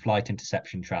flight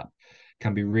interception trap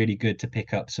can be really good to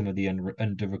pick up some of the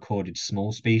under recorded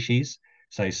small species.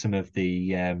 So some of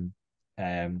the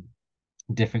um,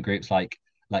 different groups like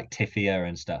like Typhia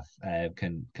and stuff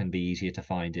can be easier to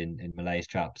find in Malays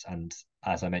traps, and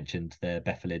as I mentioned, the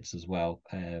Bephalids as well.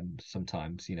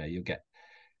 Sometimes you'll get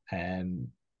um,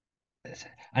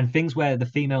 and things where the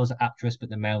females are apterous but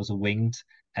the males are winged.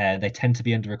 They tend to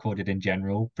be underrecorded in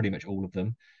general, pretty much all of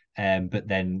them. But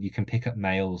then you can pick up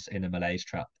males in a Malays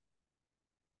trap.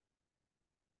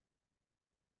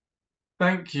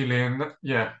 Thank you, Liam.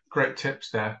 Yeah, great tips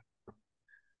there.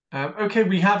 Okay,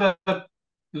 we have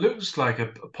looks like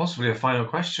possibly a final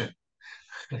question.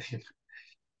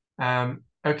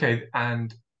 Okay,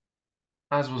 and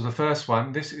as was the first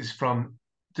one, this is from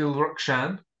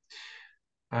Dilrukshan.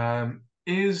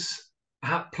 Is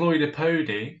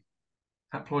haploidopody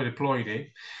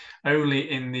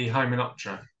only in the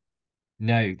Hymenoptera?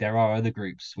 No, there are other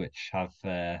groups which have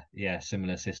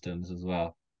similar systems as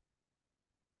well.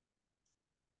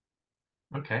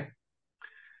 Okay,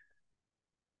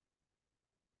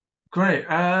 great.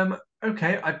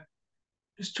 Okay, I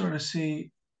just trying to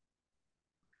see.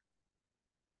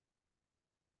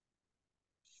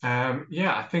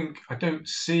 Yeah, I think I don't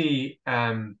see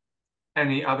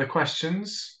any other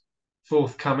questions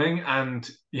forthcoming, and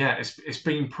yeah, it's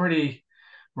been pretty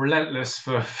relentless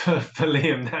for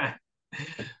Liam there.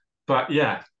 But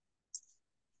yeah,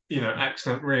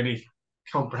 excellent, really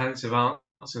comprehensive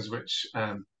answers, which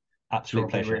sure Absolute will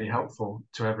be pleasure. really helpful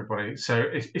to everybody. So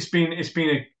it's been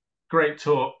a great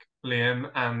talk, Liam,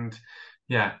 and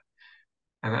yeah,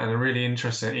 and a really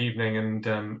interesting evening,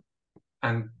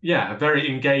 and yeah, a very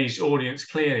engaged audience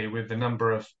clearly with the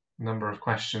number of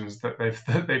questions that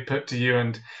they put to you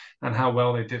and how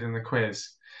well they did in the quiz.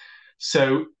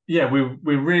 So yeah, we're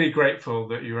really grateful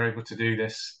that you were able to do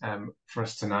this for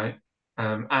us tonight.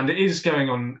 And it is going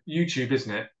on YouTube,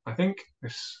 isn't it? I think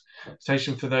this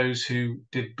station for those who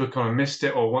did book on and missed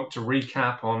it or want to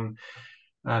recap on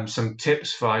some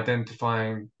tips for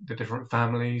identifying the different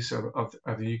families of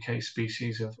the UK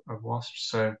species of wasps.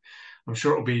 So I'm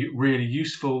sure it'll be really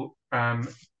useful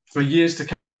for years to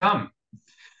come.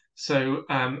 So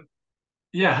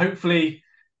yeah, hopefully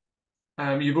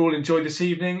you've all enjoyed this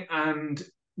evening, and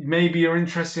maybe you're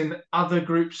interested in other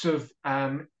groups of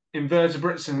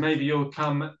invertebrates, and maybe you'll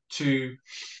come to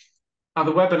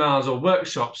other webinars or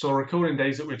workshops or recording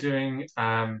days that we're doing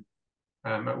at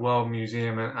World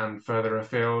Museum and further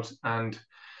afield. And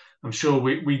I'm sure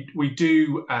we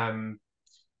do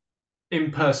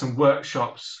in-person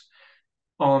workshops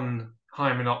on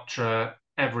Hymenoptera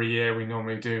every year. We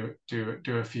normally do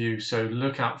a few, so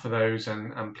look out for those,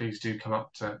 and please do come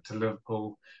up to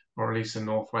Liverpool or at least the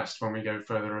Northwest when we go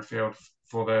further afield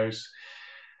for those.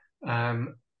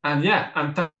 And yeah,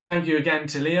 and thank you again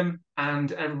to Liam,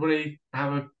 and everybody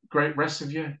have a great rest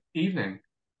of your evening.